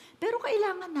atin. Pero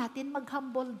kailangan natin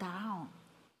mag-humble down.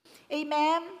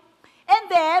 Amen? And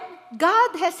then,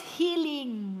 God has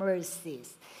healing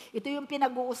mercies. Ito yung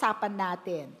pinag-uusapan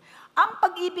natin. Ang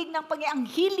pag-ibig ng Panginoon, ang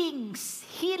healings,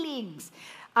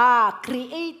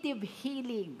 creative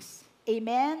healings.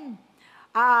 Amen?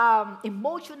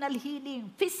 Emotional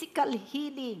healing, physical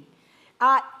healing.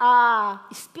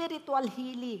 spiritual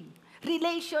healing,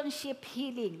 relationship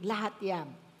healing, lahat yan.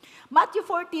 Matthew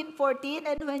 14:14,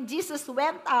 and when Jesus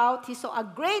went out, he saw a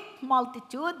great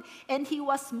multitude, and he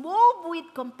was moved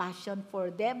with compassion for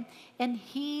them, and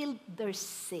healed their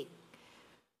sick.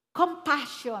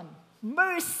 Compassion,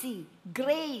 mercy,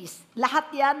 grace,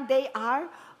 lahat yan, they are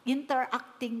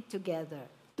interacting together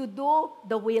to do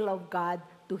the will of God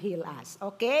to heal us.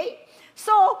 Okay?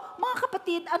 So, mga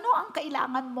kapatid, ano ang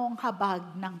kailangan mong habag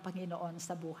ng Panginoon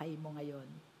sa buhay mo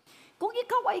ngayon? Kung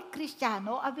ikaw ay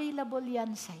Kristiyano, available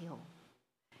yan sa'yo.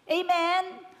 Amen?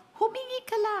 Humingi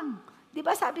ka lang. Di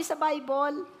ba sabi sa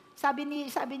Bible, sabi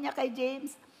niya kay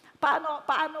James,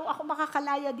 paano ako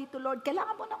makakalaya dito, Lord?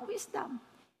 Kailangan mo ng wisdom.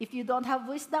 If you don't have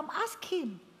wisdom, ask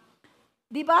Him.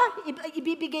 Di ba?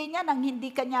 Ibibigay niya nang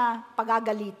hindi ka niya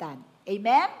pagagalitan.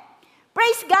 Amen?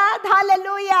 Praise God!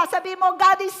 Hallelujah! Sabi mo,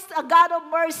 God is a God of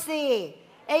mercy.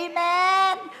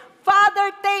 Amen?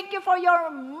 Father, thank you for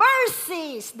your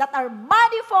mercies that are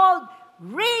manifold,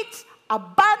 rich,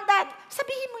 abundant.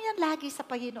 Sabihin mo yan lagi sa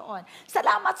Panginoon.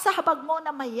 Salamat sa habag mo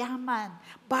na mayaman,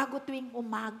 bago tuwing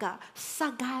umaga,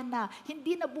 sagana,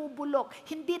 hindi nabubulok,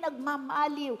 hindi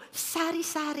nagmamaliw,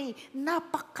 sari-sari,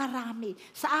 napakarami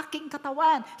sa aking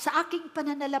katawan, sa aking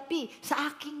pananalapi,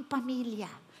 sa aking pamilya,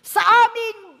 sa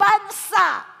aming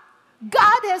bansa.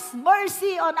 God has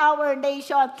mercy on our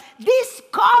nation. This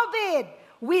COVID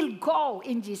will go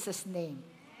in Jesus' name.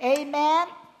 Amen?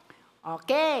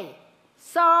 Okay.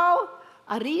 So,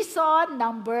 reason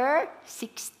number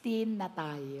 16 na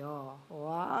tayo.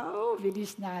 Wow,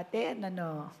 bilis natin.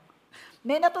 Ano?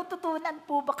 May natututunan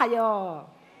po ba kayo?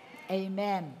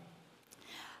 Amen.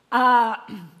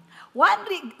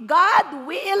 God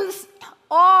wills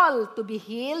all to be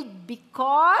healed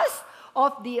because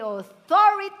of the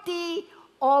authority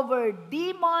over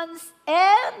demons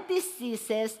and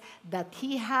diseases that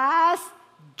He has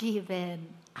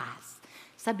given us.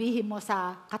 Sabihin mo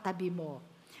sa katabi mo,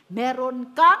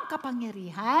 meron kang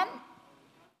kapangyarihan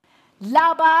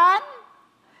laban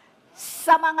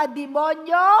sa mga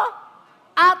demonyo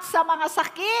at sa mga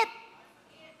sakit.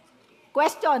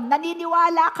 Question,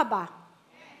 naniniwala ka ba?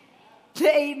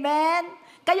 Amen?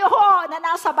 Kayo ho na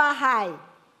nasa bahay,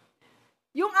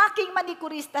 yung aking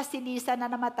manikurista si Lisa na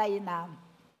namatay na,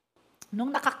 nung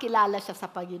nakakilala siya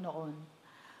sa Panginoon,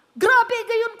 grabe,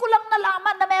 gayon ko lang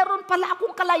nalaman na meron pala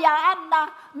akong kalayaan,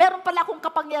 na meron pala akong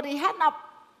kapangyarihan na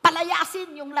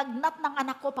palayasin yung lagnat ng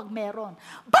anak ko pag meron.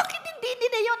 Bakit hindi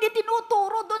nila yun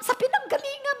itinuturo doon sa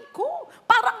pinanggalingan ko?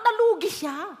 Parang nalugi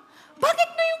siya. Bakit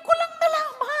ngayon ko lang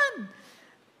nalaman?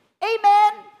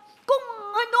 Amen? Kung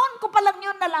noon ko pa lang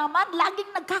yun nalaman,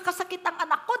 laging nagkakasakit ang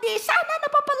anak ko, di sana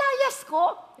napapalayas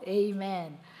ko.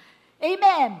 Amen.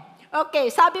 Amen.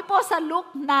 Okay, sabi po sa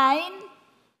Luke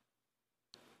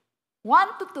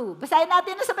 9:1-2. Basahin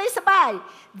natin na sabay-sabay.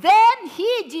 Then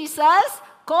He, Jesus,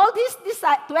 called His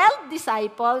 12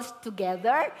 disciples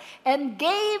together and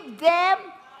gave them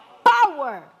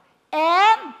power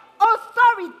and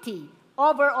authority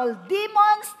over all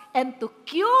demons and to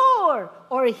cure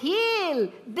or heal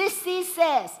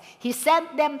diseases. He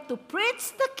sent them to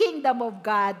preach the kingdom of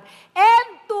God and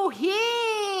to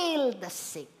heal the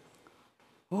sick.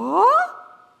 Oh?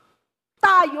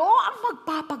 Tayo ang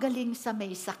magpapagaling sa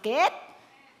may sakit?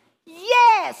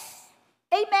 Yes!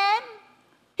 Amen?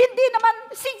 Hindi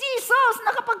naman si Jesus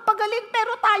nakapagpagaling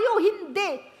pero tayo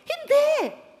hindi.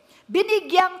 Hindi.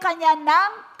 Binigyan kanya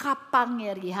ng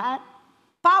kapangyarihan,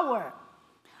 power.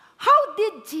 How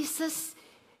did Jesus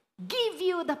give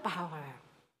you the power?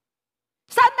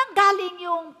 Saan nanggaling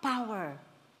yung power?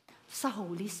 Sa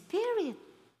Holy Spirit.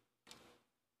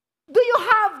 Do you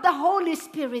have the Holy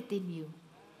Spirit in you?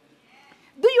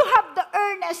 Do you have the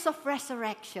earnest of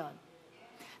resurrection?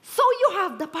 So you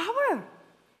have the power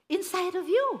inside of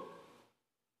you.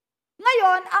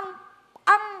 Ngayon,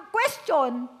 ang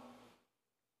question,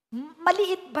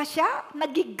 maliit ba siya?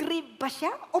 Nagigrieve ba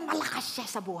siya? O malakas siya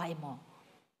sa buhay mo?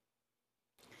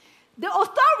 The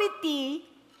authority,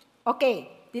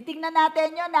 okay, titingnan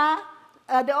natin yun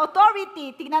the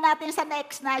authority, tingnan natin sa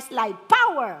next na slide,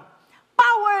 power.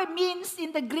 Power means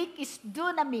in the Greek is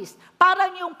dunamis.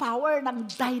 Parang yung power ng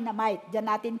dynamite. Diyan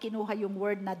natin kinuha yung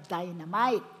word na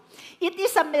dynamite. It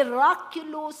is a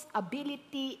miraculous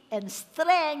ability and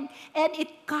strength, and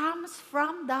it comes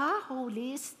from the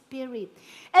Holy Spirit.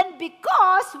 And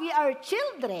because we are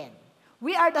children,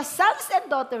 we are the sons and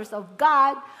daughters of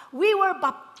God, we were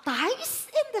baptized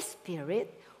in the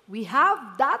Spirit, we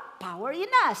have that power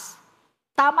in us.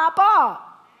 Tama po?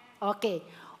 Okay.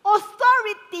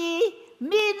 Authority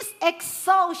means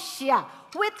exousia,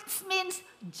 which means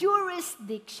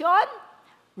jurisdiction,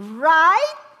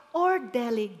 right, or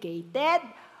delegated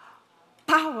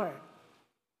power.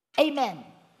 Amen.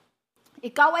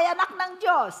 Ikaw ay anak ng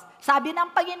Diyos. Sabi ng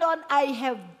Panginoon, I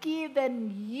have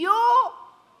given you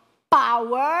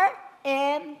power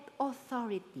and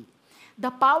authority.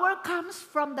 The power comes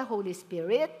from the Holy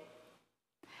Spirit.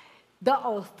 The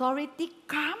authority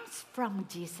comes from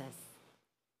Jesus.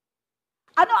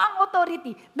 Ano ang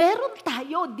authority? Meron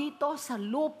tayo dito sa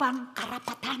lupang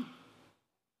karapatan.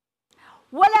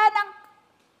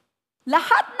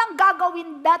 Lahat ng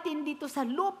gagawin natin dito sa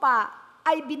lupa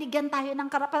ay binigyan tayo ng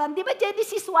karapatan. Di ba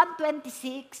Genesis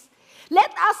 1:26? Let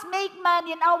us make man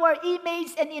in our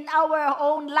image and in our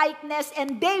own likeness,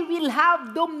 and they will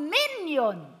have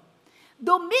dominion.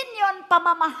 Dominion,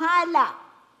 pamamahala,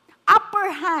 upper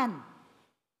hand.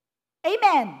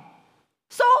 Amen.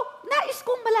 So, nais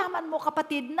kong malaman mo,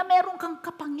 kapatid, na meron kang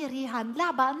kapangyarihan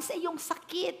laban sa iyong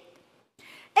sakit.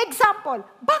 Example,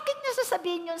 bakit niya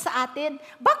sasabihin yun sa atin?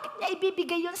 Bakit niya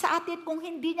ibibigay yun sa atin kung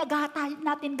hindi niya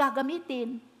natin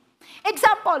gagamitin?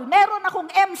 Example, meron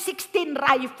akong M16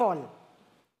 rifle.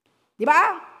 Di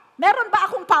ba? Meron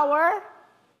ba akong power?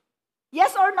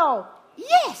 Yes or no?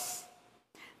 Yes.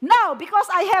 Now, because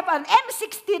I have an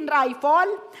M16 rifle,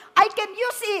 I can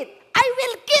use it. I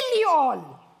will kill you all.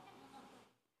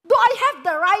 Do I have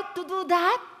the right to do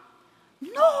that?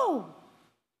 No.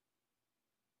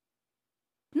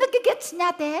 Nagigets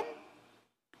natin?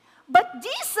 But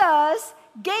Jesus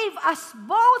gave us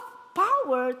both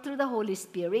power through the Holy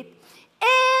Spirit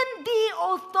and the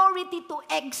authority to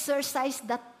exercise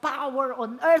that power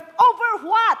on earth. Over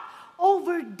what?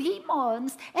 Over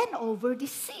demons and over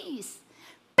disease.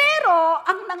 Pero,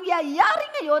 ang nangyayari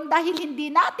ngayon, dahil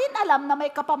hindi natin alam na may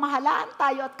kapamahalaan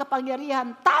tayo at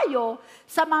kapangyarihan tayo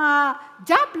sa mga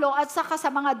diablo at saka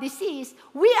sa mga disease,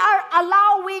 we are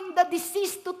allowing the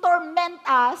disease to torment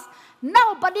us.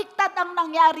 Now, baliktad ang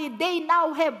nangyari. They now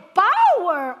have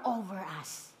power over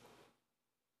us.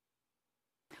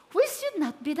 Which should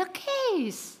not be the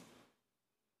case.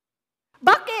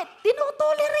 Bakit?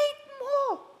 Tinotolerate mo.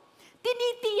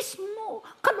 Tinitiis mo,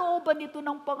 kalooban ito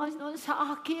ng Panginoon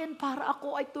sa akin para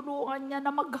ako ay tulungan niya na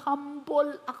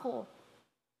mag-humble ako.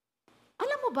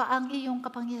 Alam mo ba ang iyong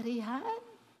kapangyarihan?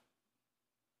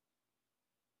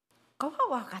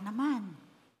 Kawawa ka naman.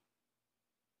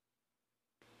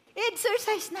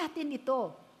 I-exercise natin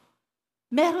ito.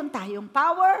 Meron tayong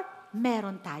power,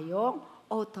 meron tayong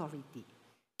authority.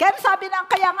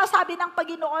 Kaya nga sabi ng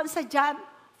Panginoon sa John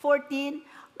 14,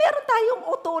 meron tayong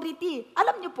authority.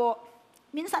 Alam niyo po,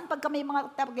 minsan pagka may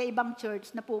mga taga-ibang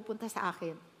church na pupunta sa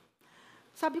akin,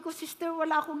 sabi ko, sister,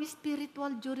 wala akong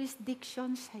spiritual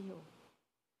jurisdiction sa'yo.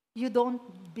 You don't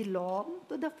belong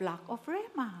to the flock of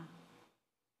Rema.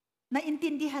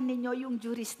 Naintindihan ninyo yung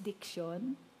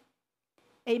jurisdiction?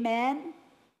 Amen?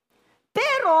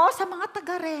 Pero sa mga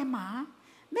taga-Rema,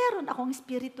 meron akong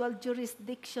spiritual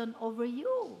jurisdiction over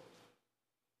you.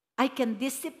 I can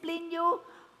discipline you.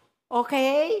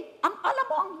 Okay? Alam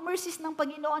mo, ang mercies ng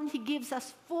Panginoon, He gives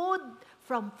us food,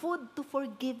 from food to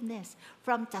forgiveness,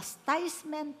 from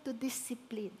chastisement to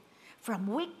discipline, from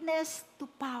weakness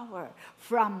to power,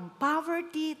 from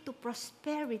poverty to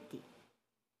prosperity.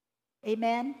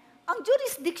 Amen? Ang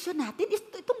jurisdiction natin is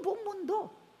itong buong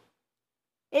mundo.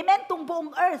 Amen? Itong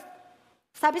buong earth.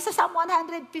 Sabi sa Psalm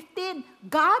 115,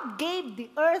 God gave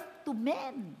the earth to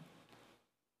men.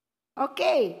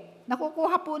 Okay,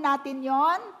 nakukuha po natin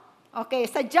yon. Okay,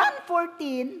 sa John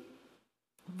 14,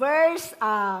 verse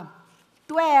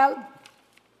 12.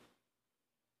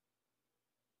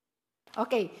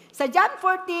 Okay, sa John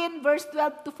 14, verse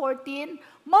 12 to 14,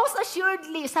 most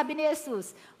assuredly, sabi ni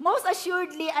Jesus, most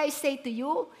assuredly I say to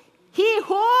you, he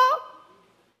who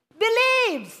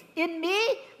believes in me,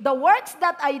 the works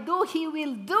that I do, he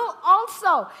will do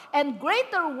also. And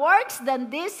greater works than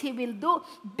this he will do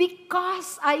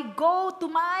because I go to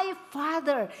my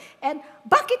Father. And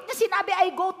bakit niya sinabi I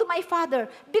go to my Father?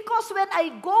 Because when I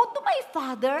go to my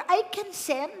Father, I can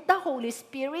send the Holy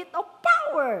Spirit of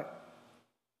power.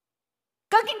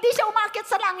 Kung hindi siya umakyat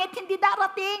sa langit, hindi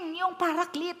darating yung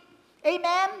Paraclete.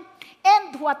 Amen?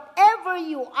 And whatever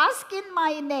you ask in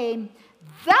my name,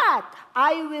 that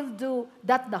I will do,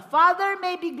 that the Father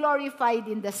may be glorified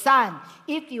in the Son.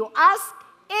 If you ask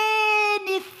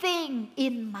anything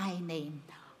in my name,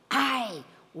 I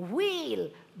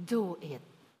will do it.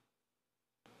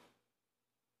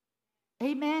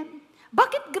 Amen?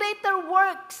 Bakit greater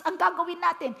works ang gagawin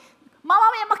natin?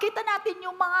 Mamaya makita natin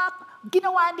yung mga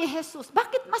ginawa ni Jesus.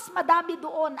 Bakit mas madami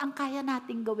doon ang kaya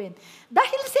nating gawin?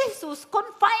 Dahil si Jesus,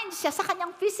 confined siya sa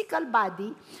kanyang physical body,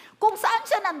 kung saan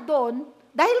siya nandun,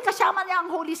 dahil kasama niya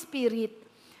ang Holy Spirit,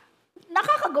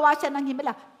 nakakagawa siya ng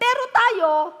himala. Pero tayo,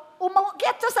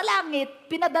 umakyat siya sa langit,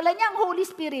 pinadala niya ang Holy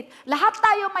Spirit. Lahat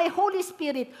tayo may Holy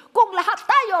Spirit. Kung lahat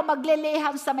tayo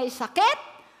maglelehan sa may sakit,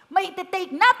 may take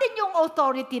natin yung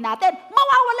authority natin,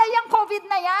 mawawala yung COVID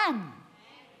na yan.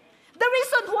 The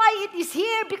reason why it is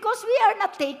here, because we are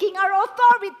not taking our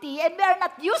authority and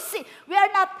we are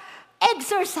not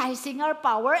exercising our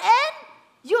power and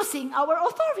using our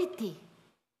authority.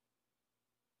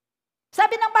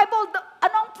 Sabi ng Bible,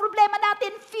 anong problema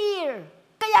natin? Fear.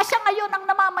 Kaya siya ngayon ang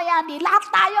namamayani. Lahat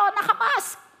tayo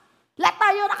nakamask. Lahat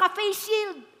tayo naka-face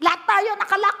shield. Lahat tayo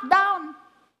naka-lockdown.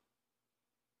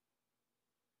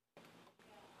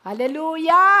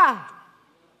 Hallelujah!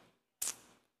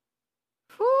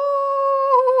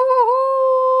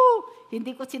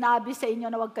 Hindi ko sinabi sa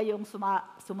inyo na huwag kayong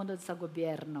sumunod sa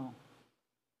gobyerno.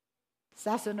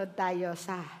 Sasunod tayo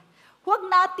sa,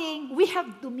 we have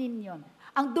dominion.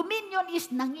 Ang dominion is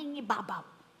nangingibabaw.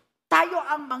 Tayo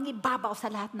ang mangibabaw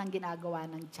sa lahat ng ginagawa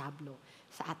ng dyablo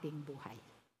sa ating buhay.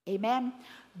 Amen?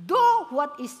 Do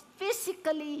what is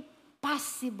physically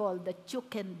possible that you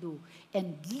can do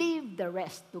and leave the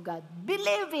rest to God.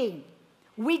 Believing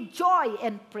with joy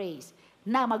and praise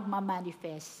na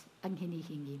magmamanifest ang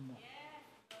hinihingi mo.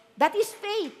 That is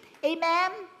faith.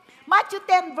 Amen? Matthew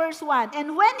 10 verse 1,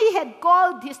 and when he had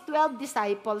called his 12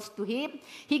 disciples to him,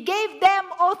 he gave them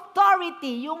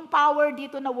authority. Yung power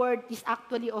dito na word is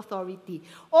actually authority.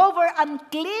 Over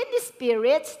unclean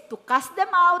spirits to cast them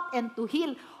out and to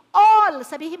heal all,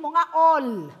 sabihin mo nga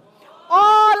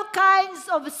all kinds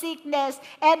of sickness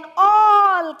and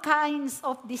all kinds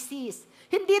of disease.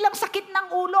 Hindi lang sakit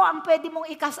ng ulo ang pwede mong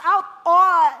i-cast out o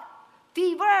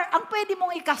fever. Ang pwede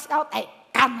mong i-cast out ay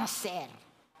cancer,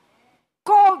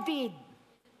 COVID,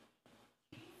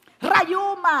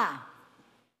 rayuma,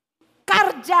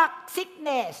 cardiac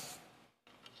sickness.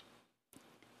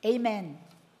 Amen.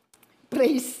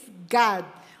 Praise God.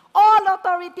 All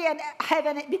authority in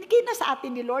heaven, binigay na sa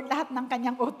atin ni Lord lahat ng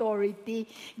kanyang authority.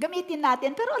 Gamitin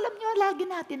natin. Pero alam nyo, lagi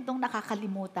natin itong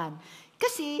nakakalimutan.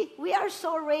 Kasi we are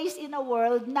so raised in a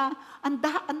world na ang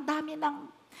dami ng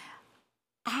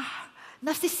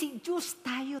nasiseduce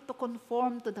tayo to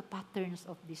conform to the patterns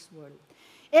of this world.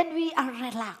 And we are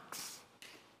relaxed.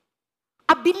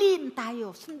 Abilin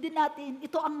tayo. Sundin natin,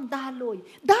 ito ang daloy.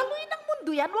 Daloy ng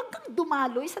mundo yan. Huwag kang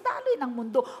dumaloy sa daloy ng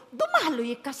mundo.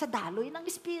 Dumaloy ka sa daloy ng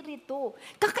Espiritu.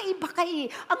 Kakaiba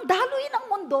kayo. Ang daloy ng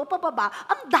mundo, pababa.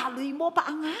 Ang daloy mo,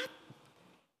 paangat.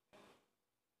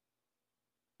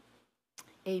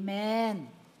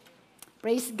 Amen.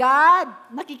 Praise God.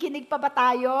 Nakikinig pa ba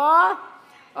tayo?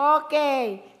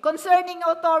 Okay. Concerning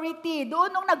authority,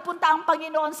 doon nung nagpunta ang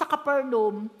Panginoon sa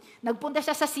Capernaum, nagpunta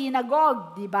siya sa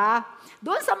synagogue, di ba?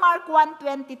 Doon sa Mark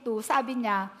 1:22, sabi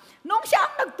niya, nung siya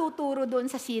ang nagtuturo doon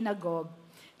sa synagogue,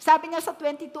 sabi niya sa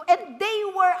 22, and they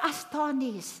were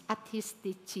astonished at his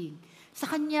teaching. Sa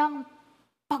kanyang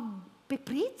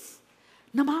pag-preach,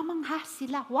 namamangha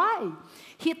sila. Why?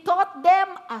 He taught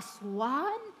them as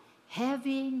one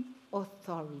having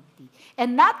authority.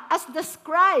 And not as the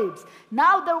scribes.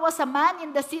 Now there was a man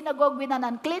in the synagogue with an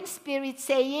unclean spirit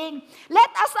saying, let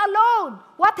us alone.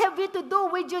 What have we to do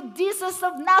with you, Jesus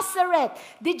of Nazareth?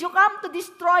 Did you come to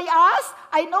destroy us?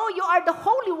 I know you are the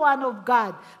Holy One of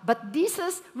God. But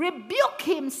Jesus rebuked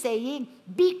him, saying,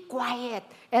 be quiet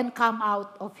and come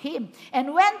out of him.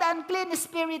 And when the unclean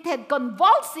spirit had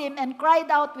convulsed him and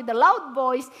cried out with a loud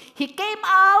voice, he came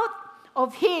out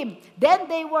of him.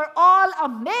 Then they were all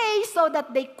amazed, so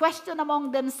that they questioned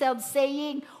among themselves,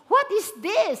 saying, what is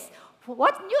this?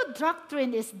 What new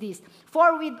doctrine is this?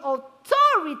 For with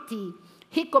authority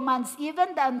he commands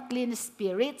even the unclean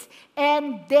spirits,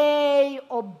 and they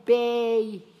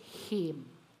obey him.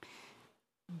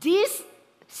 This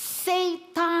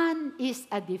Satan is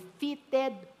a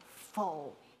defeated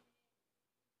foe.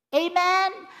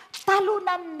 Amen?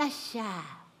 Talunan na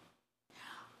siya.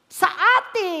 Sa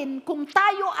atin, kung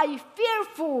tayo ay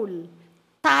fearful,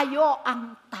 tayo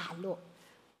ang talo.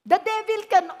 The devil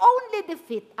can only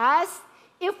defeat us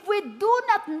if we do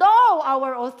not know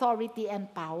our authority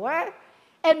and power,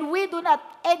 and we do not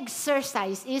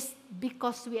exercise it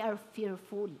because we are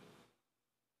fearful.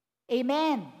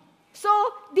 Amen. So,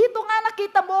 dito nga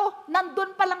nakita mo,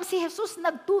 nandun pa lang si Jesus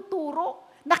nagtuturo.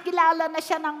 Nakilala na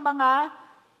siya ng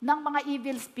mga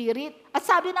evil spirit. At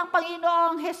sabi ng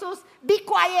Panginoong Jesus, be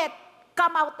quiet,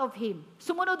 come out of him.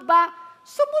 Sumunod ba?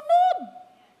 Sumunod.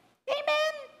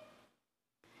 Amen.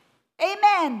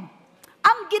 Amen.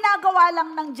 Ang ginagawa lang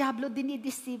ng dyablo,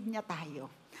 dinideceive niya tayo.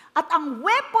 At ang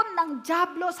weapon ng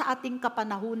dyablo sa ating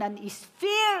kapanahunan is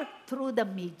fear through the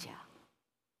media.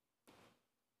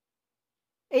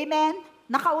 Amen.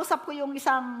 Nakausap ko yung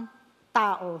isang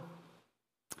tao.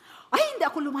 Ay, hindi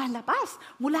ako lumalabas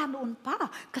mula noon pa.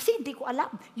 Kasi hindi ko alam,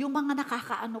 yung mga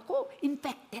nakakaano ko,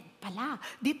 infected pala.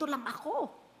 Dito lang ako.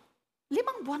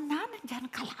 5 buwan na, nandyan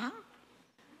ka lang.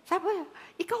 Sabi,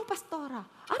 ikaw pastora,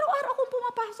 araw-araw akong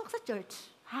pumapasok sa church.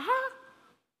 Ha?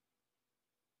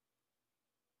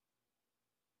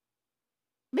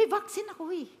 May vaccine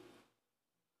ako eh.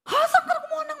 Ha? Saan ka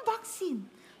kumuha ng vaccine?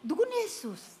 Dugo ni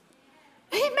Jesus.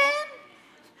 Amen?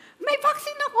 May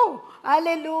vaccine ako.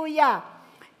 Hallelujah.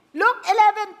 Luke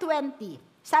 11:20.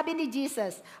 Sabi ni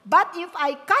Jesus, but if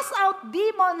I cast out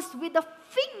demons with the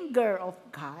finger of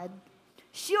God,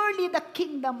 surely the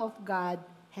kingdom of God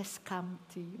has come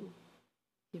to you.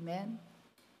 Amen?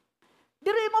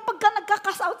 Diruin mo, pagka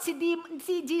nagka-cast out si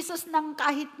Jesus ng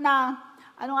kahit na,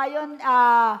 ano ngayon,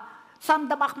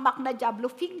 sandamakmak na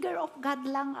diablo, finger of God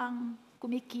lang ang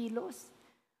kumikilos.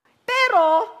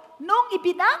 Pero, nung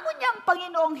ibinangon niya ang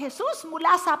Panginoong Jesus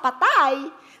mula sa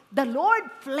patay, the Lord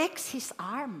flexed His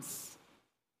arms.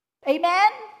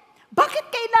 Amen? Bakit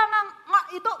kailangan,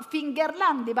 ito, finger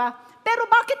lang, di ba? Pero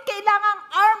bakit kailangan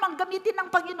arm ang gamitin ng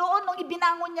Panginoon nung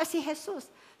ibinangon niya si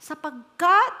Jesus?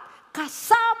 Sapagkat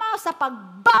kasama sa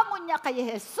pagbangon niya kay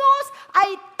Jesus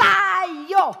ay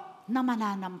tayo na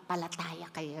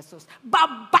mananampalataya kay Jesus.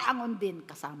 Babangon din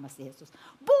kasama si Jesus.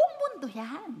 Buong mundo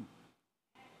yan.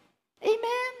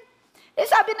 Amen?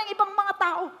 Sabi ng ibang mga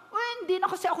tao, hindi na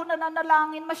kasi ako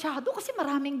nananalangin masyado kasi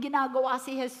maraming ginagawa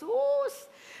si Jesus.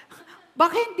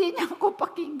 Baka hindi niya ako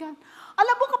pakinggan.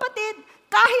 Alam mo kapatid,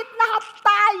 kahit lahat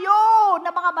tayo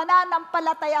na mga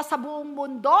mananampalataya sa buong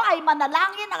mundo ay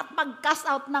manalangin at mag-cast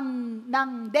out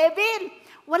ng devil,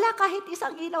 wala kahit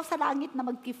isang ilaw sa langit na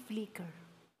mag-flicker.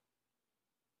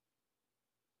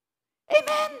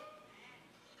 Amen?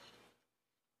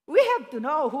 We have to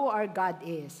know who our God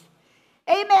is.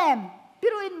 Amen?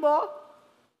 Piruin mo,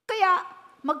 kaya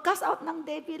mag-cast out ng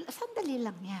devil, sandali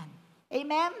lang yan.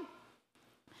 Amen?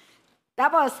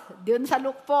 Tapos, dun sa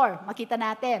Luke 4, makita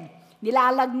natin,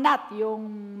 nilalagnat yung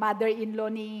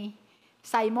mother-in-law ni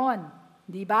Simon.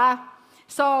 Di ba?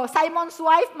 So, Simon's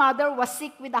wife, mother, was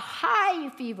sick with a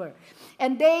high fever.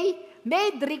 And they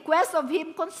made request of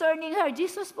him concerning her.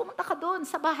 Jesus, pumunta ka doon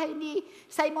sa bahay ni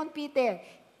Simon Peter.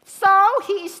 So,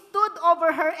 he stood over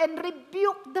her and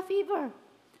rebuked the fever.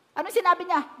 Ano sinabi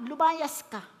niya? Lumayas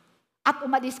ka. At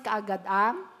umalis ka agad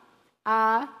ang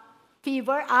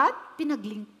fever at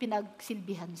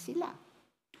pinagsilbihan sila.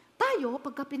 Tayo,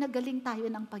 pagka pinagaling tayo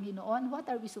ng Panginoon, what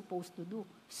are we supposed to do?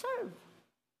 Serve.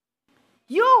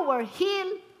 You were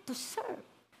healed to serve.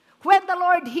 When the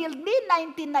Lord healed me,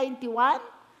 1991,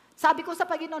 sabi ko sa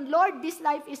Panginoon, Lord, this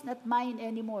life is not mine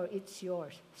anymore. It's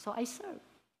yours. So I serve.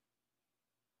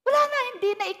 Wala na,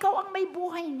 hindi na ikaw ang may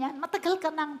buhay niyan. Matagal ka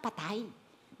nang patay.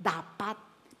 Dapat.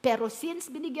 Pero since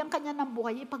binigyan ka niya ng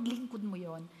buhay, ipaglingkod mo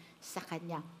yon sa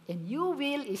Kanya. And you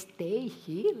will stay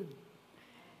healed.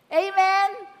 Amen?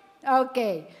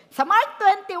 Okay. Sa Mark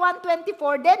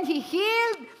 21:24, then He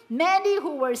healed many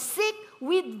who were sick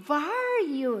with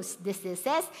various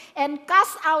diseases and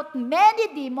cast out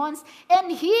many demons,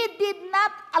 and He did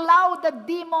not allow the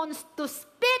demons to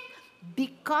speak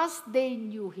because they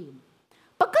knew Him.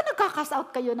 Pagka nagka-cast out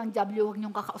kayo ng diablo, huwag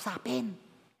niyong kakausapin.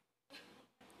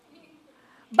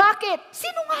 Bakit?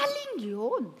 Sinungaling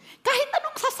yun. Kahit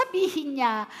anong sasabihin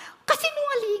niya,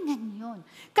 kasinungalingan yun.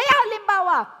 Kaya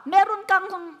halimbawa,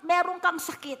 meron kang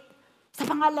sakit. Sa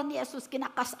pangalan ni Jesus,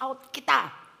 kinakas out kita.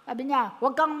 Sabi niya,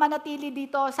 huwag kang manatili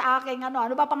dito sa aking ano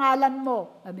ba pangalan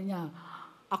mo? Sabi niya,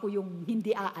 ako yung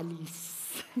hindi aalis.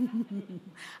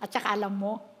 At saka alam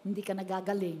mo, hindi ka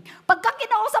nagagaling. Pagka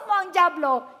kinausap mo ang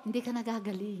diablo, hindi ka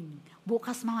nagagaling.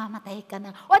 Bukas mamamatay ka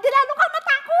na. O di lalo kang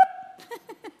matakot.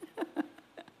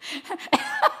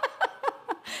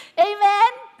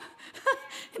 Amen?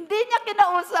 Hindi niya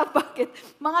kinausap.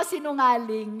 Bakit? Mga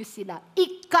sinungaling sila.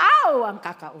 Ikaw ang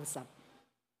kakausap.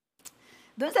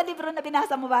 Doon sa libro na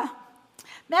binasa mo ba?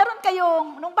 Meron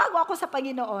kayong, nung bago ako sa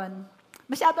Panginoon,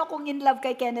 masyado akong in love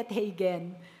kay Kenneth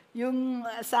Hagin.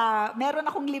 Meron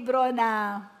akong libro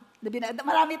na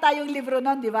marami tayong libro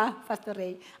nun, di ba, Pastor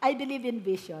Ray? I Believe in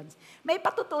Visions. May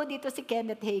patutuo dito si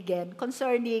Kenneth Hagin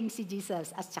concerning si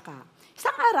Jesus at saka.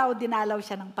 Isang araw, dinalaw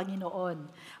siya ng Panginoon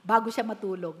bago siya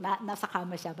matulog. Nasa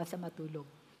kama siya, basta matulog.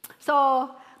 So,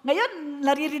 ngayon,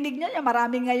 naririnig niya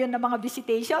maraming ngayon na mga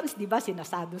visitations, di ba? Sina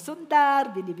Sadhu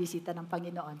Sundar, binibisita ng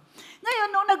Panginoon. Ngayon,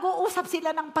 nung nag-uusap sila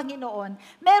ng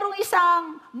Panginoon, merong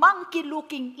isang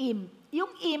monkey-looking imp. Yung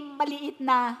imp, maliit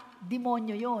na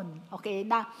demonyo yun. Okay?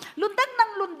 Na lundag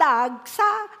ng lundag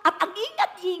at ang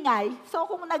ingat-ingay. So,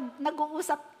 kung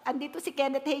nag-uusap, andito si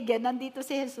Kenneth Hagin, nandito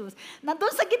si Jesus.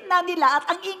 Nandun sa gitna nila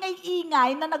at ang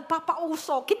ingay-ingay na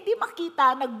nagpapausok, hindi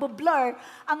makita, nagbo-blur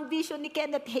ang vision ni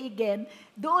Kenneth Hagin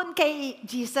doon kay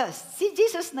Jesus. Si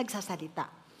Jesus nagsasalita.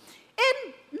 And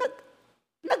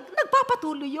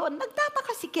nagpapatuloy yun.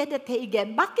 Nagtataka si Kenneth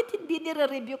Hagin, bakit hindi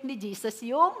nire-rebuke ni Jesus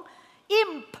yung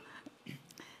imp?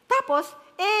 Tapos,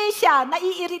 siya,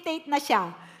 nai-irritate na siya.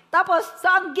 Tapos, so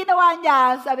ang ginawa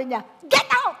niya, sabi niya, get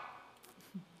out!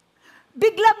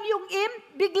 Biglang yung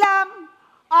imp,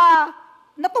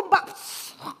 natumba.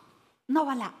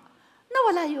 Nawala.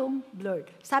 Nawala yung Lord.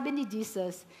 Sabi ni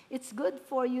Jesus, it's good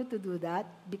for you to do that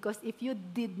because if you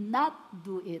did not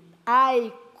do it,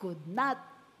 I could not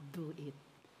do it.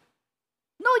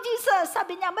 No, Jesus,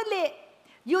 sabi niya, mali.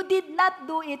 You did not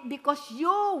do it because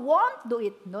you won't do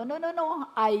it. No.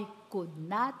 I could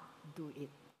not do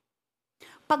it.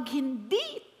 Pag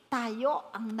hindi tayo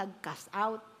ang nag-cast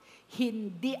out,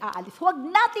 hindi aalis. Huwag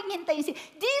nating hintayin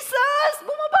Jesus,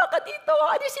 bumaba ka dito.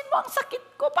 Alisin mo ang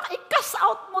sakit ko. I-cast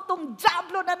out mo tong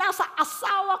diablo na nasa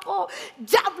asawa ko.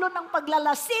 Diablo ng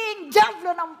paglalasing.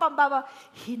 Diablo ng pambaba.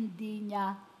 Hindi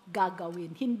niya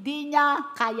gagawin. Hindi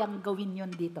niya kayang gawin yun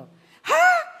dito. Ha?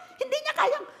 Hindi niya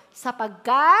kayang.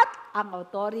 Sapagkat ang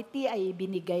authority ay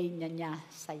binigay niya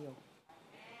sa'yo.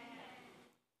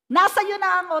 Nasa iyo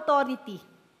na ang authority.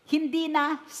 Hindi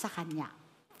na sa kanya.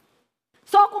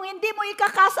 So, kung hindi mo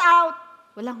i-cast out,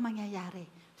 walang mangyayari.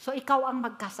 So, ikaw ang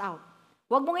mag-cast out.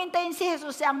 Huwag mong hintayin si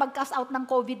Jesus ang mag-cast out ng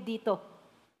COVID dito.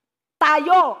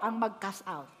 Tayo ang mag-cast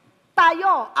out.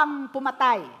 Tayo ang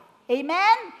pumatay.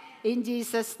 Amen? In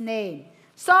Jesus' name.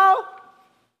 So,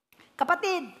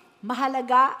 kapatid,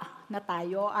 mahalaga na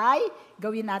tayo ay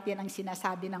gawin natin ang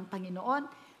sinasabi ng Panginoon.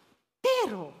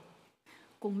 Pero,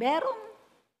 kung merong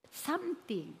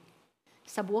something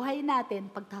sa buhay natin,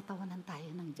 pagtatawanan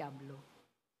tayo ng diablo.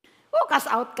 Oh,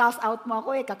 cast out mo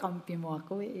ako kakampi mo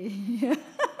ako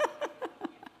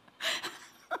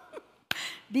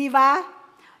Di ba?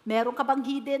 Meron ka bang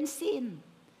hidden sin?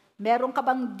 Meron ka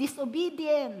bang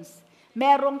disobedience?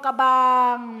 Meron ka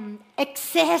bang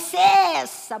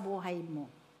excesses sa buhay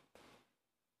mo?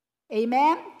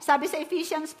 Amen? Sabi sa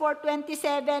Ephesians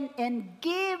 4:27, and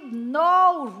give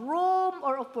no room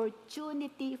or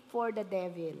opportunity for the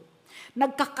devil.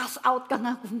 Nagka-cast out ka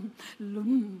nga kung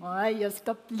lumayas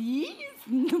ka, please.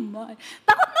 Lumay.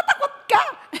 Takot na takot ka.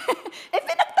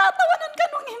 Pinagtatawanan ka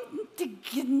nung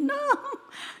hintigin na.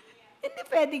 Hindi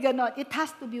pwede ganon. It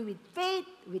has to be with faith,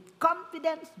 with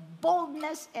confidence,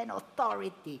 boldness, and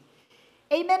authority.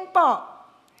 Amen po.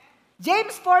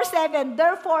 James 4:7,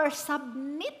 therefore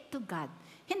submit to God.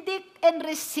 Hindi and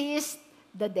resist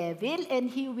the devil and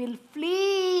he will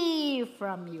flee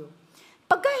from you.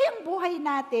 Pagka yung buhay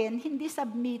natin hindi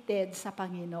submitted sa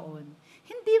Panginoon,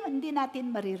 hindi natin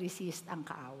mariresist ang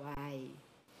kaaway.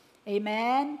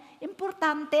 Amen?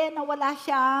 Importante na wala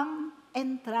siyang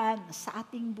entrance sa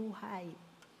ating buhay.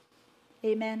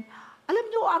 Amen? Alam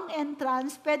nyo, ang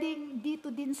entrance, pwedeng dito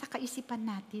din sa kaisipan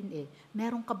natin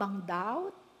Meron ka bang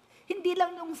doubt? Hindi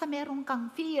lang yung sa meron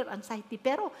kang fear, anxiety,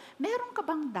 pero meron ka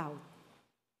bang doubt?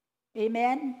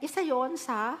 Amen? Isa yon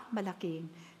sa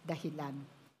malaking dahilan.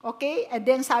 Okay? And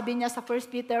then sabi niya sa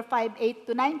 1 Peter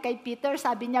 5:8-9, kay Peter,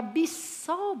 sabi niya, be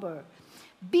sober,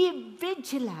 be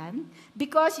vigilant,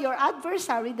 because your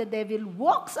adversary, the devil,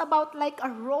 walks about like a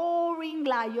roaring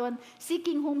lion,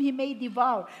 seeking whom he may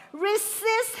devour.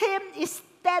 Resist him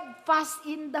steadfast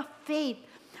in the faith.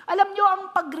 Alam niyo,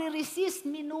 ang pagre-resist,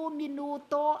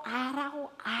 minuto,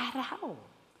 araw-araw.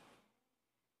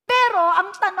 Pero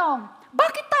ang tanong,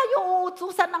 bakit tayo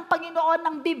uutusan ng Panginoon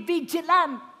ng be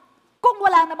vigilant kung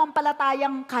wala naman pala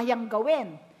tayong kayang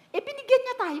gawin? Binigyan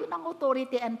niya tayo ng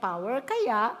authority and power,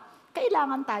 kaya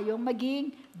kailangan tayong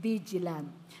maging vigilant.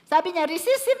 Sabi niya,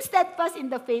 resist him steadfast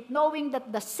in the faith, knowing that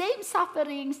the same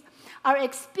sufferings are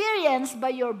experienced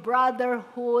by your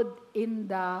brotherhood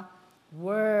in the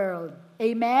world.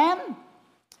 Amen?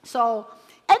 So,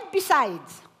 and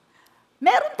besides,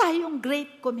 meron tayong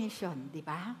Great Commission, di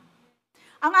ba?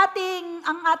 Ang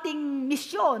ating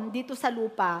mission dito sa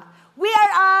lupa, we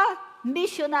are a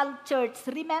missional church.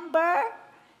 Remember?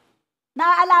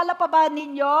 Naaalala pa ba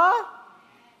ninyo?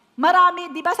 Marami,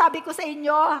 di ba sabi ko sa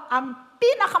inyo, ang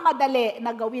pinakamadali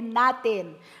na gawin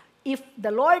natin, if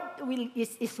the Lord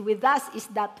is with us, is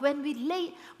that when we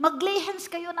mag-lay hands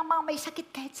kayo ng mga may sakit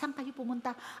kahit saan kayo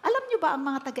pumunta. Alam nyo ba ang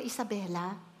mga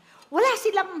taga-Isabela?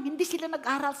 Hindi sila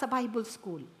nag-aral sa Bible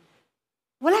school.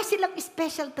 Wala silang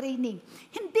special training.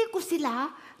 Hindi ko sila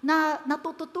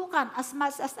natututukan as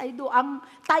much as I do. Ang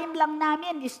time lang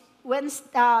namin is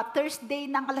Thursday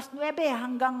ng 9:00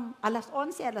 hanggang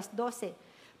 11:00, 12:00.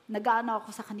 Nag-aano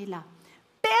ako sa kanila.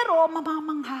 Pero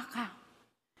mamamangha ka.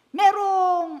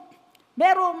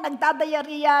 Merong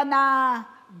nagdadayariya na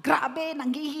grabe,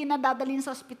 nanghihina, dadalhin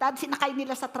sa ospital, sinakay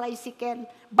nila sa tricycle.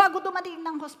 Bago dumating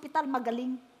ng hospital,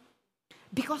 magaling.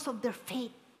 Because of their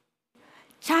faith.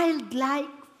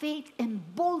 Childlike faith and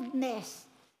boldness.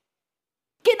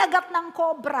 Kinagat ng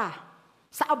cobra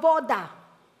sa aboda.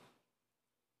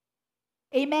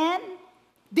 Amen?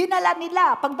 Dinala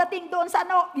nila. Pagdating doon sa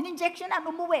in-injection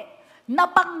umuwi.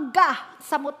 Nabangga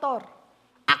sa motor.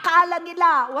 Akala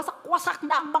nila, wasak-wasak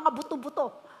na ang mga buto-buto.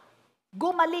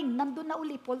 Gumaling, nandun na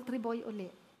uli, poultry boy uli.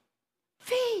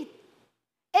 Faith.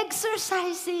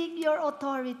 Exercising your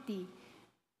authority.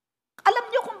 Alam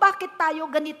niyo kung bakit tayo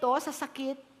ganito sa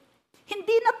sakit?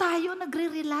 Hindi na tayo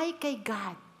nagre-rely kay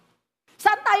God.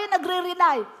 Saan tayo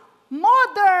nagre-rely?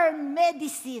 Modern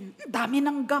medicine. Dami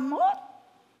ng gamot.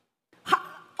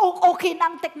 Okay na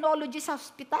ang technology sa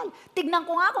hospital. Tignan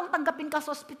ko nga kung tanggapin ka sa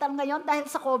hospital ngayon dahil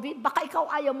sa COVID, baka ikaw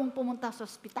ayaw mong pumunta sa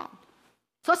hospital.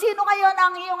 So sino ngayon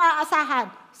ang iyong aasahan?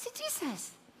 Si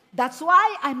Jesus. That's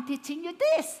why I'm teaching you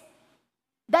this.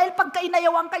 Dahil pagka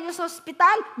inayawan kayo sa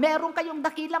hospital, meron kayong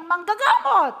dakilang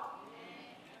manggagamot.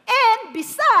 And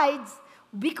besides,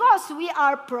 because we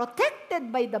are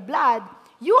protected by the blood,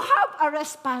 you have a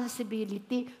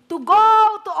responsibility to go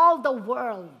to all the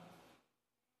world.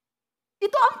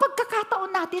 Ito ang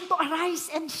pagkakataon natin to arise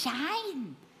and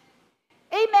shine.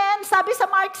 Amen? Sabi sa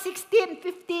Mark 16,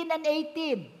 15 and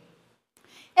 18.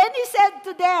 And he said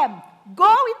to them, go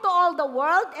into all the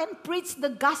world and preach the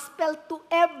gospel to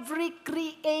every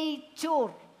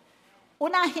creature.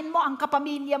 Unahin mo ang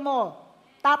kapamilya mo,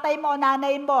 tatay mo,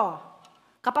 nanay mo,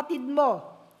 kapatid mo.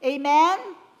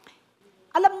 Amen?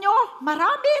 Alam nyo,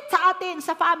 marami sa atin,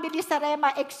 sa family sa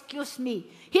Rema, excuse me,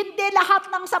 hindi lahat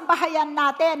ng sambahayan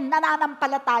natin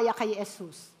nananampalataya kay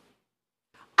Jesus.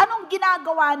 Anong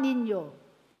ginagawa ninyo?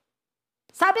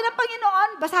 Sabi ng Panginoon,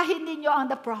 basahin ninyo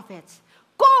ang The Prophets.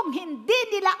 Kung hindi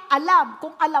nila alam,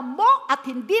 kung alam mo at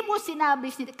hindi mo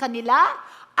sinabi kanila,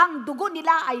 ang dugo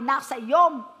nila ay nasa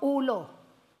iyong ulo.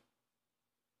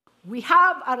 We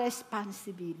have a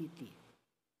responsibility.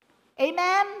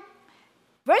 Amen?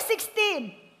 Verse 16,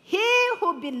 he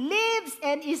who believes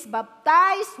and is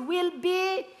baptized will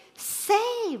be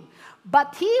saved,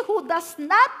 but he who does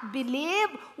not believe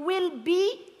will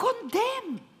be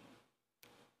condemned.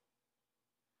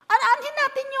 Aanhin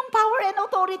natin yung power and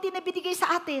authority na binigay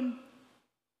sa atin.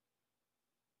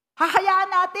 Hahayaan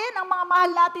natin ang mga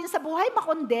mahal natin sa buhay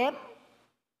makondem?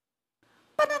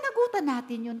 Pananagutan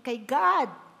natin yun kay God.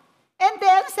 And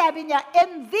then, sabi niya,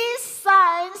 and these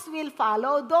signs will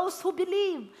follow those who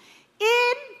believe.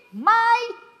 In my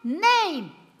name,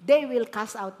 they will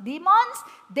cast out demons,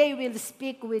 they will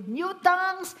speak with new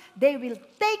tongues, they will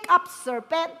take up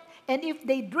serpent, and if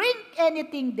they drink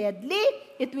anything deadly,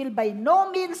 it will by no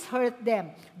means hurt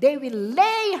them. They will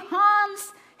lay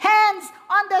hands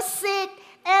on the sick,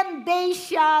 and they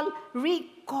shall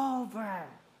recover.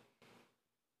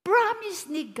 Promise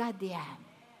ni God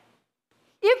yan.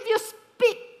 If you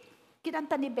speak,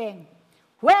 kinanta ni Beng,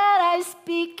 where I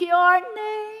speak your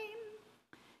name.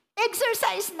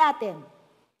 Exercise natin.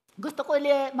 Gusto ko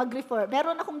mag-refer.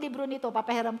 Meron akong libro nito,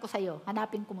 papahiram ko sa'yo.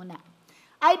 Hanapin ko muna.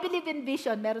 I Believe in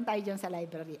Vision, meron tayo dyan sa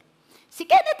library. Si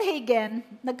Kenneth Hagin,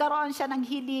 nagkaroon siya ng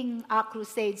healing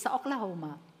crusade sa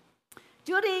Oklahoma.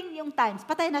 During yung times,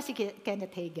 patay na si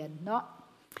Kenneth Hagin, no?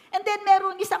 And then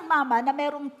meron isang mama na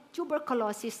merong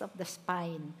tuberculosis of the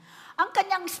spine. Ang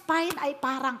kanyang spine ay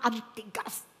parang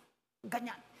antigas.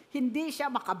 Ganyan. Hindi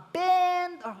siya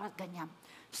makabend or ganyan.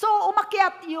 So,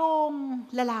 umakyat yung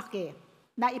lalaki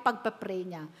na ipagpa-pray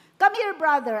niya. Come here,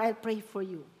 brother, I'll pray for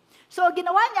you. So,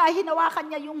 ginawa niya, hinawakan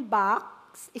niya yung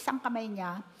back, isang kamay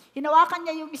niya. Hinawakan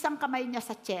niya yung isang kamay niya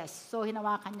sa chest. So,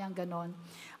 hinawakan niya ganon.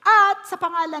 At sa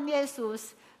pangalan ni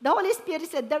Jesus, the Holy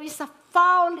Spirit said, there is a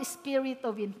foul spirit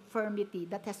of infirmity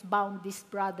that has bound this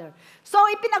brother. So,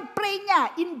 ipinag-pray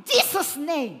niya, in Jesus'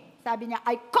 name. Sabi niya,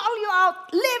 I call you out,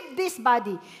 leave this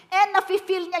body. And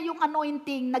nafe-feel niya yung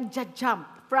anointing, nagja-jump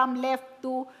from left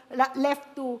to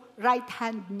right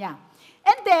hand niya.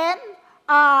 And then,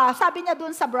 sabi niya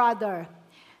dun sa brother,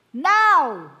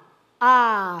 now,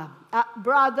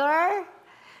 brother,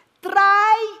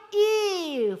 try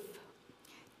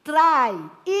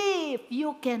if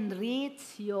you can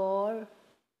reach your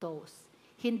toes.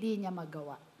 Hindi niya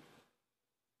magawa.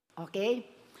 Okay?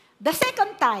 The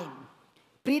second time,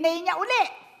 prinay niya uli.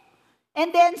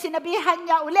 And then, sinabihan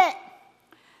niya uli.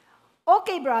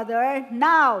 Okay, brother,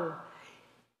 now,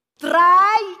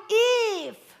 try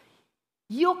if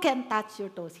you can touch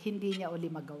your toes. Hindi niya uli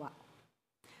magawa.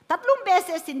 3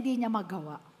 beses hindi niya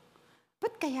magawa.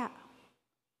 Ba't kaya?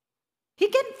 He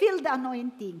can feel the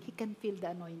anointing. He can feel the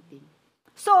anointing.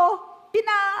 So,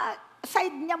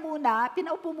 side niya muna,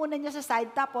 pinaupo muna niya sa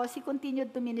side, tapos he continued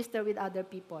to minister with other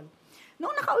people.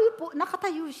 Nung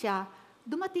nakatayo siya,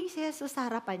 dumating si Jesus sa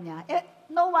harapan niya.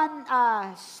 No one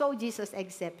saw Jesus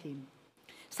except him.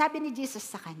 Sabi ni Jesus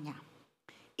sa kanya,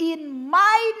 "In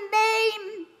my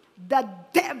name, the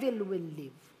devil will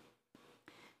live."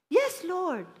 "Yes,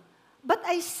 Lord. But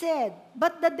I said,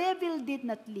 but the devil did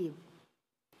not live."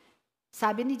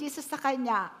 Sabi ni Jesus sa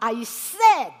kanya, "I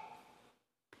said,"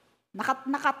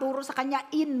 nakaturo sa kanya,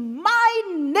 "in my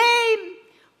name,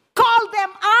 call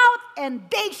them out and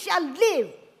they shall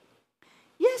live."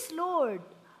 "Yes, Lord.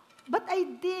 But I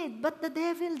did, but the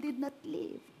devil did not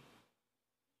live."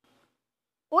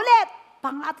 Ulit,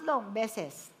 pangatlong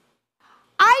beses.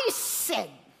 "I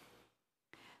said,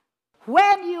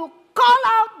 when you call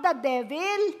out the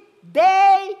devil,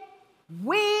 they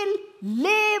will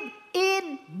live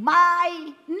in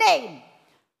my name."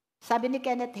 Sabi ni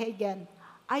Kenneth Hagin,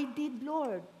 "I did,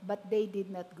 Lord, but they did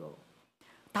not go."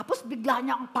 Tapos bigla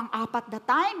niya ang pang-apat na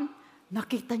time,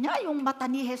 nakita niya yung mata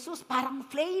ni Jesus parang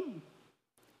flame.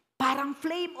 Parang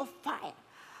flame of fire.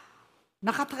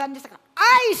 Nakatakan niya sa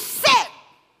 "I said,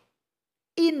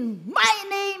 in my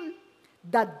name,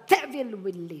 the devil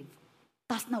will live."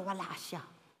 Tapos nawala siya.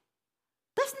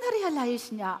 Tapos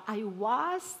na-realize niya, I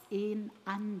was in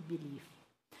unbelief.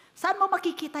 Saan mo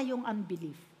makikita yung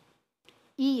unbelief?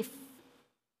 If,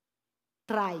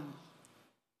 try.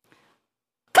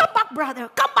 "Come back,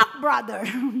 brother! Come back, brother!"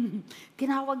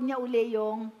 Tinawag niya uli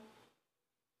yung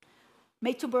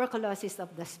may tuberculosis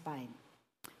of the spine.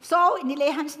 So,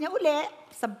 inilehans niya uli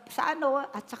sa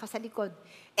at saka sa likod.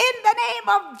 "In the name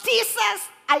of Jesus,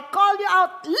 I call you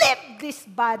out, leave this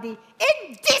body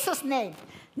in Jesus' name.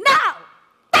 Now,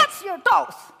 touch your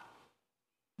toes."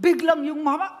 Biglang yung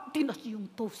mama, tinas yung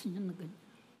toes niya na ganyan.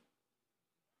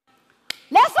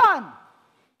 Lesson!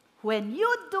 When you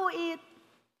do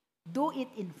it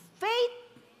in faith,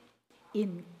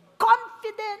 in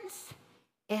confidence,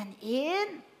 and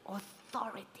in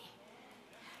authority.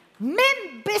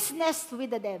 Mean business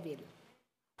with the devil.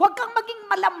 Huwag kang maging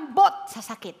malambot sa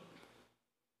sakit.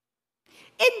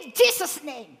 In Jesus'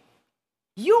 name,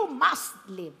 you must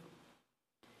live.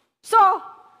 So,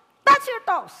 touch your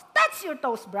toes. Touch your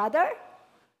toes, brother.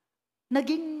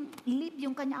 Naging live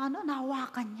yung kanya,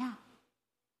 nahawakan niya.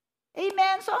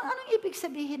 Amen? So, anong ibig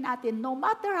sabihin natin? No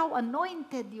matter how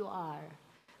anointed you are,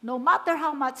 no matter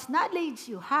how much knowledge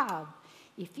you have,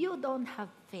 if you don't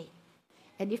have faith,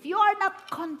 and if you are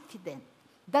not confident,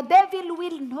 the devil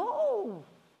will know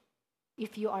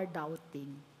if you are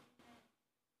doubting.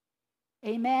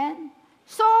 Amen?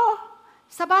 So,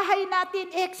 sa bahay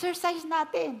natin, exercise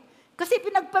natin. Kasi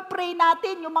pinagpa-pray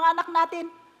natin, yung mga anak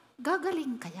natin,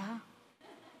 gagaling kaya?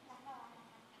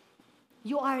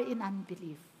 You are in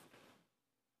unbelief.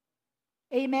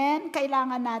 Amen?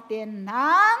 Kailangan natin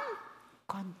ng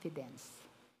confidence.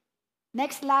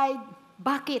 Next slide.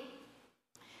 Bakit?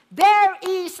 There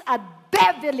is a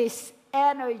devilish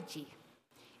energy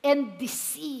and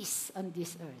disease on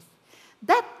this earth.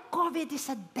 That COVID is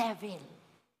a devil.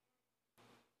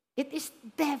 It is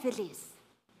devilish.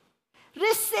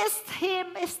 Resist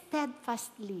him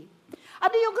steadfastly.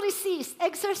 Ano yung resist?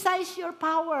 Exercise your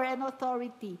power and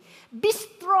authority. Be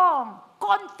strong,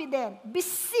 confident, be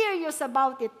serious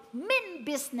about it. Mean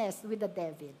business with the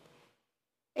devil.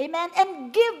 Amen?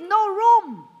 And give no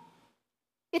room.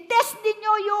 I-test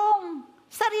ninyo yung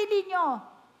sarili nyo.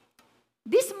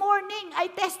 This morning,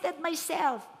 I tested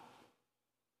myself.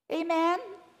 Amen?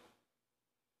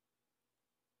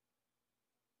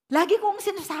 Lagi kong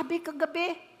sinasabi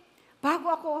kagabi, bago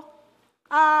ako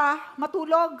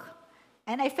matulog,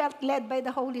 and I felt led by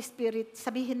the Holy Spirit,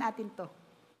 sabihin natin to.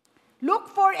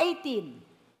 Luke 4:18.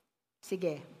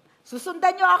 Sige.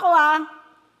 Susundan nyo ako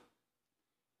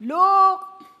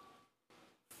Luke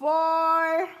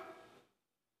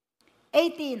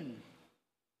 4:18.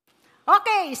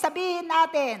 Okay, sabihin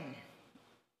natin.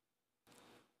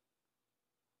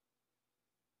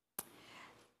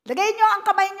 Lagay nyo ang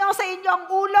kamay nyo sa inyong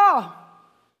ulo.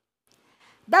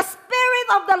 The Spirit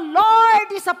of the Lord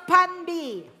is upon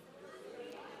me,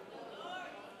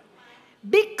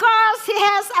 because He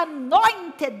has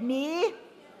anointed me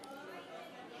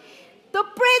to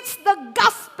preach the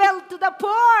gospel to the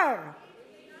poor.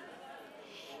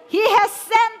 He has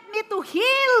sent me to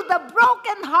heal the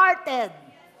brokenhearted,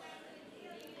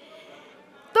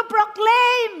 to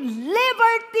proclaim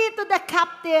liberty to the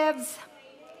captives,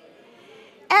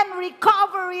 and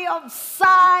recovery of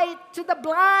sight to the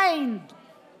blind,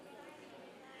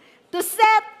 to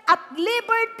set at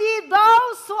liberty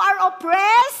those who are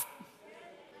oppressed,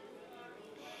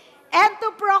 and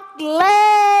to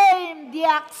proclaim the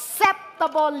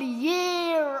acceptable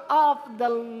year of the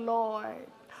Lord.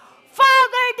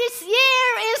 Father, this year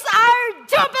is our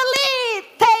Jubilee.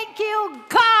 Thank you,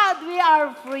 God, we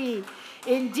are free.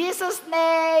 In Jesus'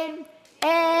 name,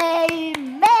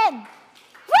 amen.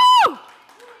 Woo!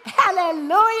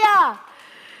 Hallelujah!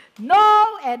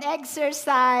 Know and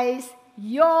exercise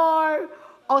your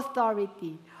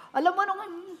authority. Alam mo,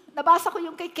 nung nabasa ko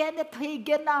yung kay Kenneth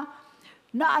Hagin na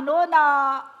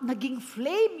naging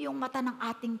flame yung mata ng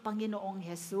ating Panginoong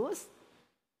Jesus.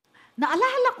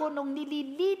 Naalala ko nung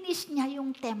nililinis niya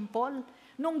yung temple,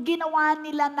 nung ginawa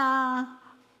nila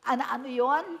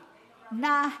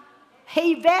na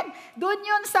haven. Doon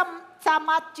yun sa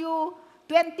Matthew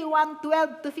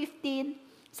 21:12-15.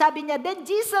 Sabi niya, then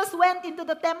Jesus went into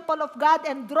the temple of God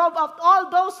and drove out all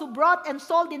those who brought and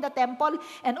sold in the temple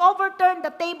and overturned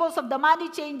the tables of the money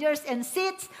changers and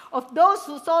seats of those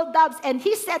who sold doves. And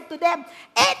he said to them,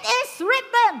 it is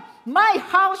written, my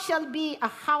house shall be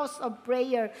a house of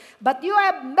prayer, but you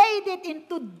have made it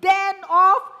into den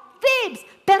of thieves.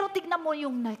 Pero tignan mo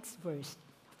yung next verse,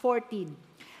 14.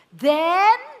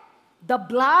 Then the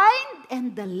blind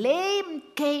and the lame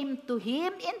came to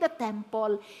him in the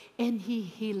temple, and he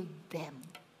healed them.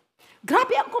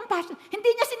 Grabe ang compassion.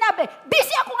 Hindi niya sinabi,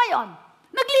 busy ako ngayon.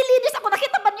 Naglilinis ako.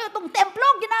 Nakita ba niyo itong templo?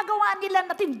 Ginagawa nila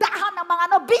na tindahan ng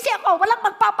mga busy ako. Walang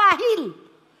magpapahil.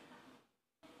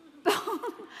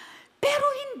 Pero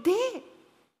hindi.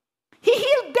 He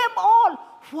healed them all.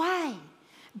 Why?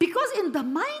 Because in the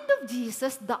mind of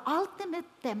Jesus, the ultimate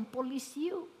temple is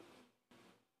you.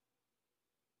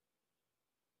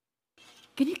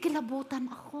 Kinikilabutan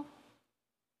ako.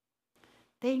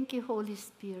 Thank you, Holy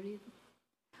Spirit.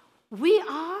 We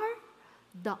are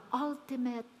the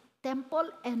ultimate temple,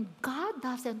 and God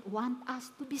doesn't want us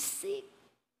to be sick.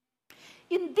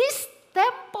 In this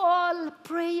temple,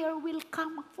 prayer will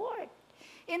come forth.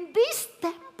 In this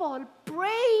temple,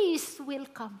 praise will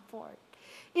come forth.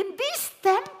 In this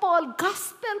temple,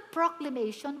 gospel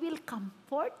proclamation will come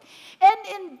forth. And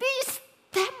in this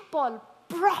temple,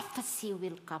 prophecy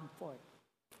will come forth.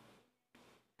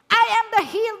 I am the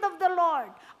healed of the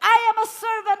Lord. I am a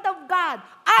servant of God.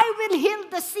 I will heal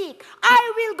the sick.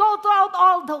 I will go throughout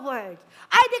all the world.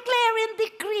 I declare and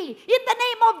decree, in the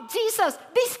name of Jesus,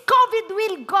 this COVID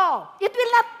will go. It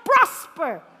will not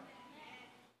prosper.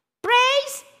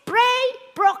 Praise, pray,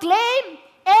 proclaim,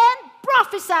 and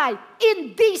prophesy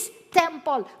in this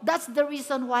temple. That's the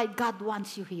reason why God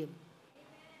wants you healed.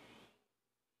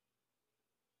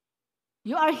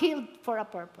 You are healed for a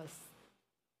purpose.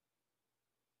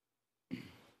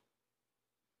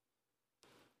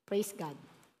 Praise God.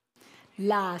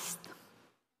 Last.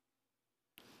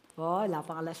 Wala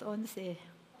pang 11:00.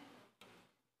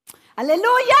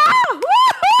 Hallelujah!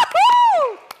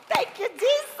 Woo-hoo-hoo! Thank you,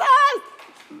 Jesus!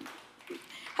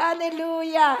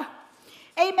 Hallelujah!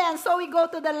 Amen. So we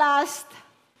go to the last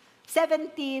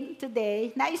 17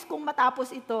 today. Nais kong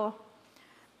matapos ito.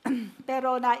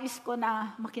 Pero nais ko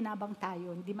na makinabang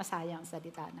tayo. Hindi masayang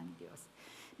salita ng Diyos.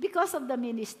 Because of the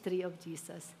ministry of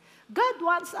Jesus. God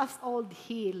wants us all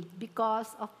healed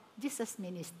because of Jesus'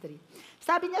 ministry.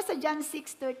 Sabi niya sa John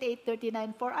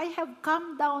 6:38-39, for I have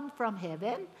come down from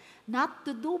heaven, not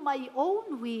to do my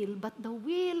own will, but the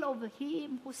will of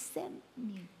Him who sent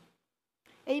me.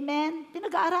 Amen?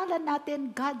 Pinag-aaralan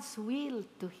natin God's will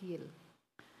to heal.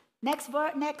 Next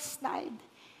slide.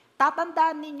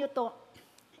 Tatandaan ninyo to.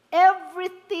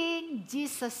 Everything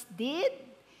Jesus did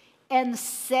and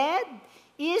said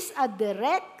is a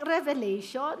direct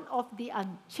revelation of the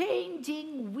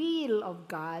unchanging will of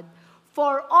God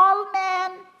for all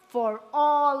men, for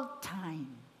all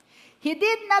time. He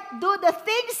did not do the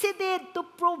things He did to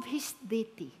prove His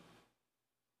deity.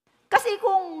 Kasi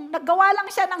kung naggawa lang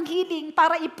siya ng healing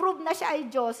para i-prove na siya ay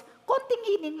Diyos, konting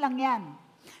healing lang yan.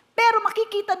 Pero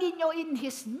makikita ninyo in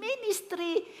His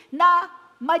ministry na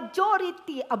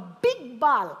majority, a big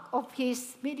bulk of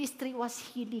His ministry was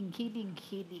healing, healing,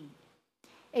 healing.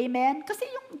 Amen? Kasi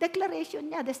yung declaration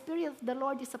niya, the Spirit of the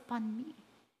Lord is upon me.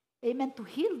 Amen? To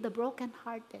heal the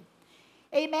brokenhearted.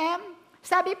 Amen?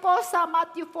 Sabi po sa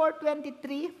Matthew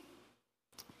 4:23,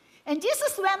 and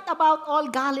Jesus went about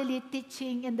all Galilee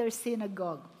teaching in their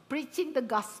synagogue, preaching the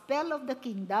gospel of the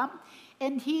kingdom,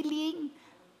 and healing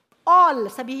all,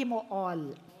 sabihin mo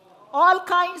all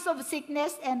kinds of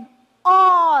sickness and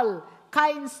all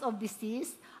kinds of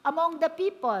disease among the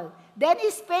people. Then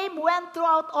His fame went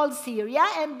throughout all Syria,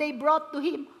 and they brought to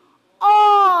Him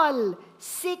all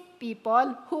sick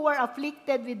people who were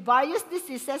afflicted with various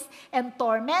diseases and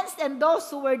torments, and those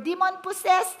who were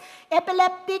demon-possessed,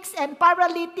 epileptics, and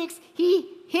paralytics.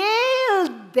 He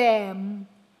healed them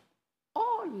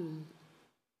all. all.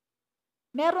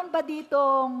 Meron ba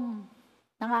ditong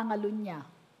nangangalunya?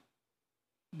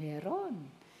 Meron.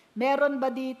 Meron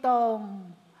ba ditong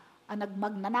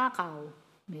magnanakaw?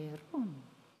 Meron.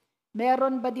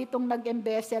 Meron ba ditong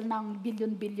nag-embezzle ng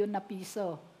bilyon-bilyon na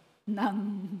piso?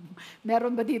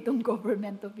 Meron ba ditong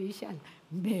government official?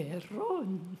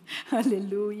 Meron.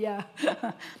 Hallelujah.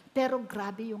 Pero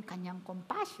grabe yung kanyang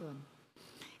compassion.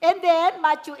 And then,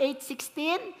 Matthew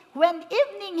 8:16, when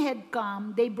evening had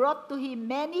come, they brought to him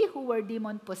many who were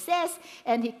demon-possessed,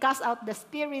 and he cast out the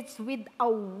spirits with a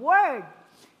word.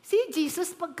 Si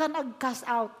Jesus, pagka nag-cast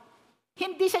out,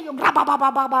 hindi siya yung ang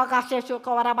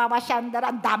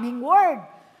daming word.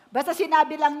 Basta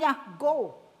sinabi lang niya,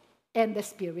 go. And the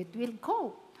spirit will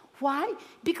go. Why?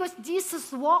 Because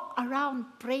Jesus walked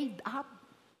around, prayed up.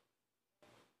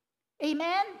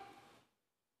 Amen?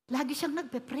 Lagi siyang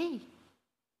nagpe-pray.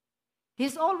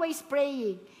 He's always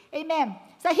praying. Amen.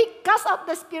 So he cast out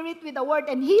the spirit with a word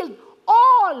and healed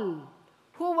all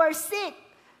who were sick,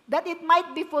 that it might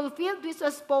be fulfilled which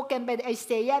was spoken by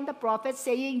Isaiah and the prophet,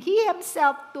 saying, He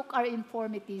himself took our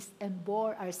infirmities and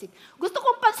bore our sick. Gusto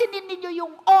kong pansinin ninyo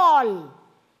yung all.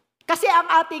 Kasi ang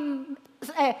ating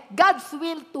God's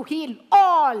will to heal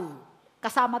all.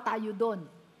 Kasama tayo doon.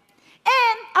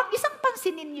 And ang isang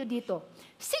pansinin nyo dito,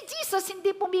 si Jesus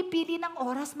hindi pumipili ng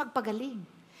oras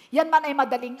magpagaling. Yan man ay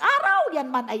madaling araw,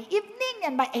 yan man ay evening,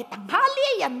 yan man ay tanghali,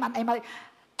 yan man ay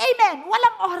Amen,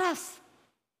 walang oras.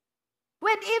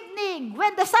 When evening,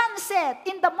 when the sunset,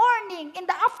 in the morning, in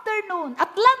the afternoon,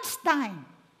 at lunchtime.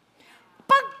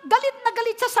 Pag galit na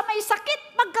galit siya sa may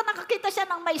sakit, pagka nakakita siya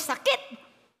ng may sakit,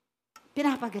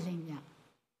 pinapagaling niya.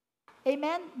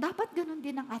 Amen? Dapat ganun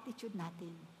din ang attitude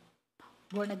natin.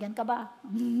 Born again ka ba?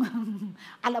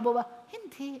 Alam mo ba?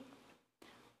 Hindi.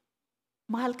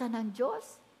 Mahal ka ng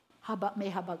Diyos, may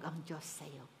habag ang Diyos sa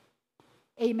iyo.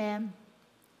 Amen?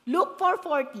 Luke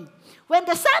 4:40. When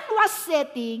the sun was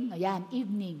setting, ayan,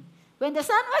 evening. When the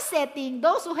sun was setting,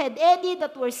 those who had any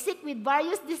that were sick with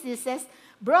various diseases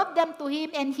brought them to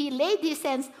him, and he laid his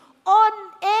hands on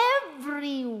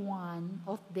every one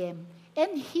of them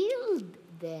and healed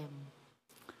them.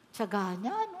 Tsaga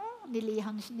niya, no?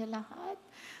 Nilihang niya lahat.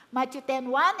 Matthew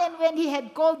 10:1, and when he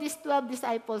had called his 12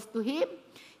 disciples to him,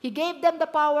 he gave them the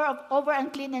power over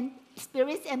unclean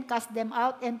spirits and cast them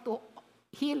out, and to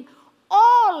heal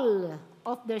all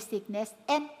of their sickness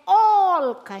and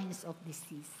all kinds of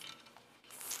disease.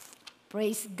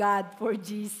 Praise God for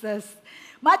Jesus.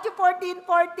 Matthew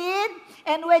 14:14,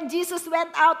 and when Jesus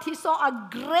went out, he saw a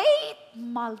great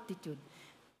multitude.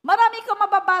 Marami kang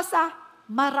mababasa,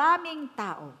 maraming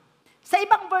tao. Sa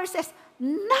ibang verses,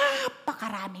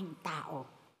 napakaraming tao.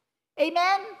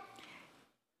 Amen?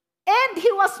 And he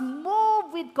was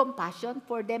moved with compassion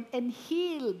for them and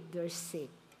healed their sick.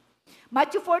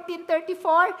 Matthew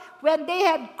 14:34, when they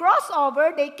had crossed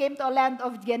over, they came to a land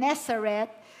of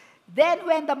Gennesaret. Then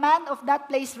when the man of that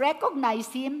place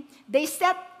recognized him, they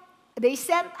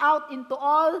sent out into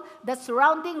all the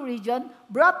surrounding region,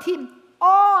 brought him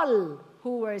all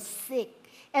who were sick,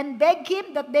 and begged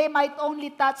him that they might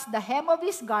only touch the hem of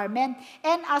his garment,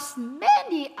 and as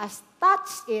many as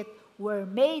touched it were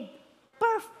made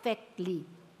perfectly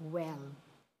well.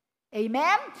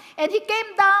 Amen? And he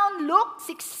came down, Luke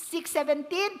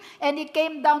 6:17, and he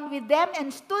came down with them and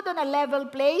stood on a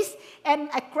level place, and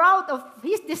a crowd of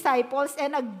his disciples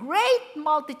and a great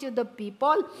multitude of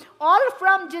people, all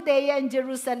from Judea and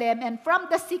Jerusalem, and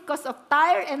from the seacoast of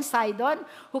Tyre and Sidon,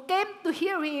 who came to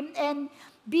hear him and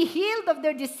be healed of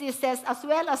their diseases, as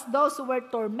well as those who were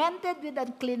tormented with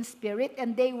unclean spirit,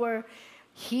 and they were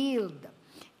healed.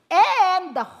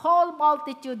 And the whole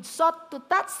multitude sought to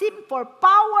touch him, for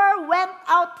power went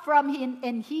out from him,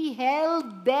 and he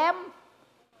held them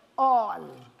all.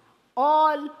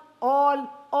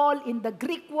 All in the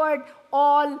Greek word,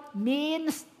 all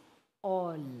means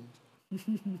all.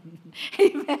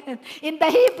 Amen. In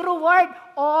the Hebrew word,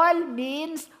 all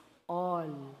means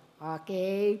all.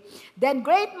 Okay. Then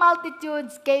great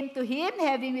multitudes came to him,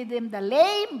 having with him the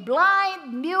lame,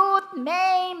 blind, mute,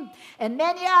 maimed, and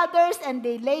many others, and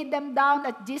they laid them down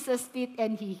at Jesus' feet,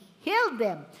 and he healed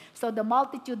them. So the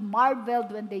multitude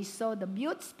marveled when they saw the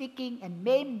mute speaking, and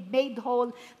made whole,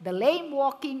 the lame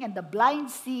walking, and the blind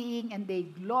seeing, and they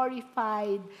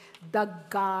glorified the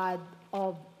God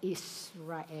of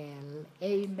Israel.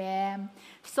 Amen.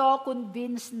 So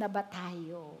convinced na ba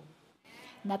tayo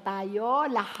na tayo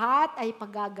lahat ay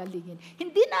pagagalingin?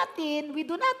 Hindi natin, we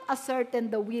do not ascertain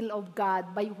the will of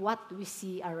God by what we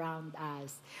see around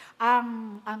us.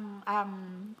 Ang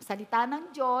salita ng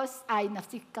Diyos ay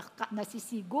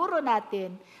nasisiguro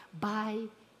natin by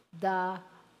the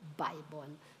Bible.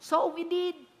 So we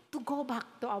need to go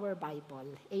back to our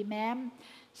Bible. Amen?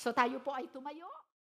 So tayo po ay tumayo.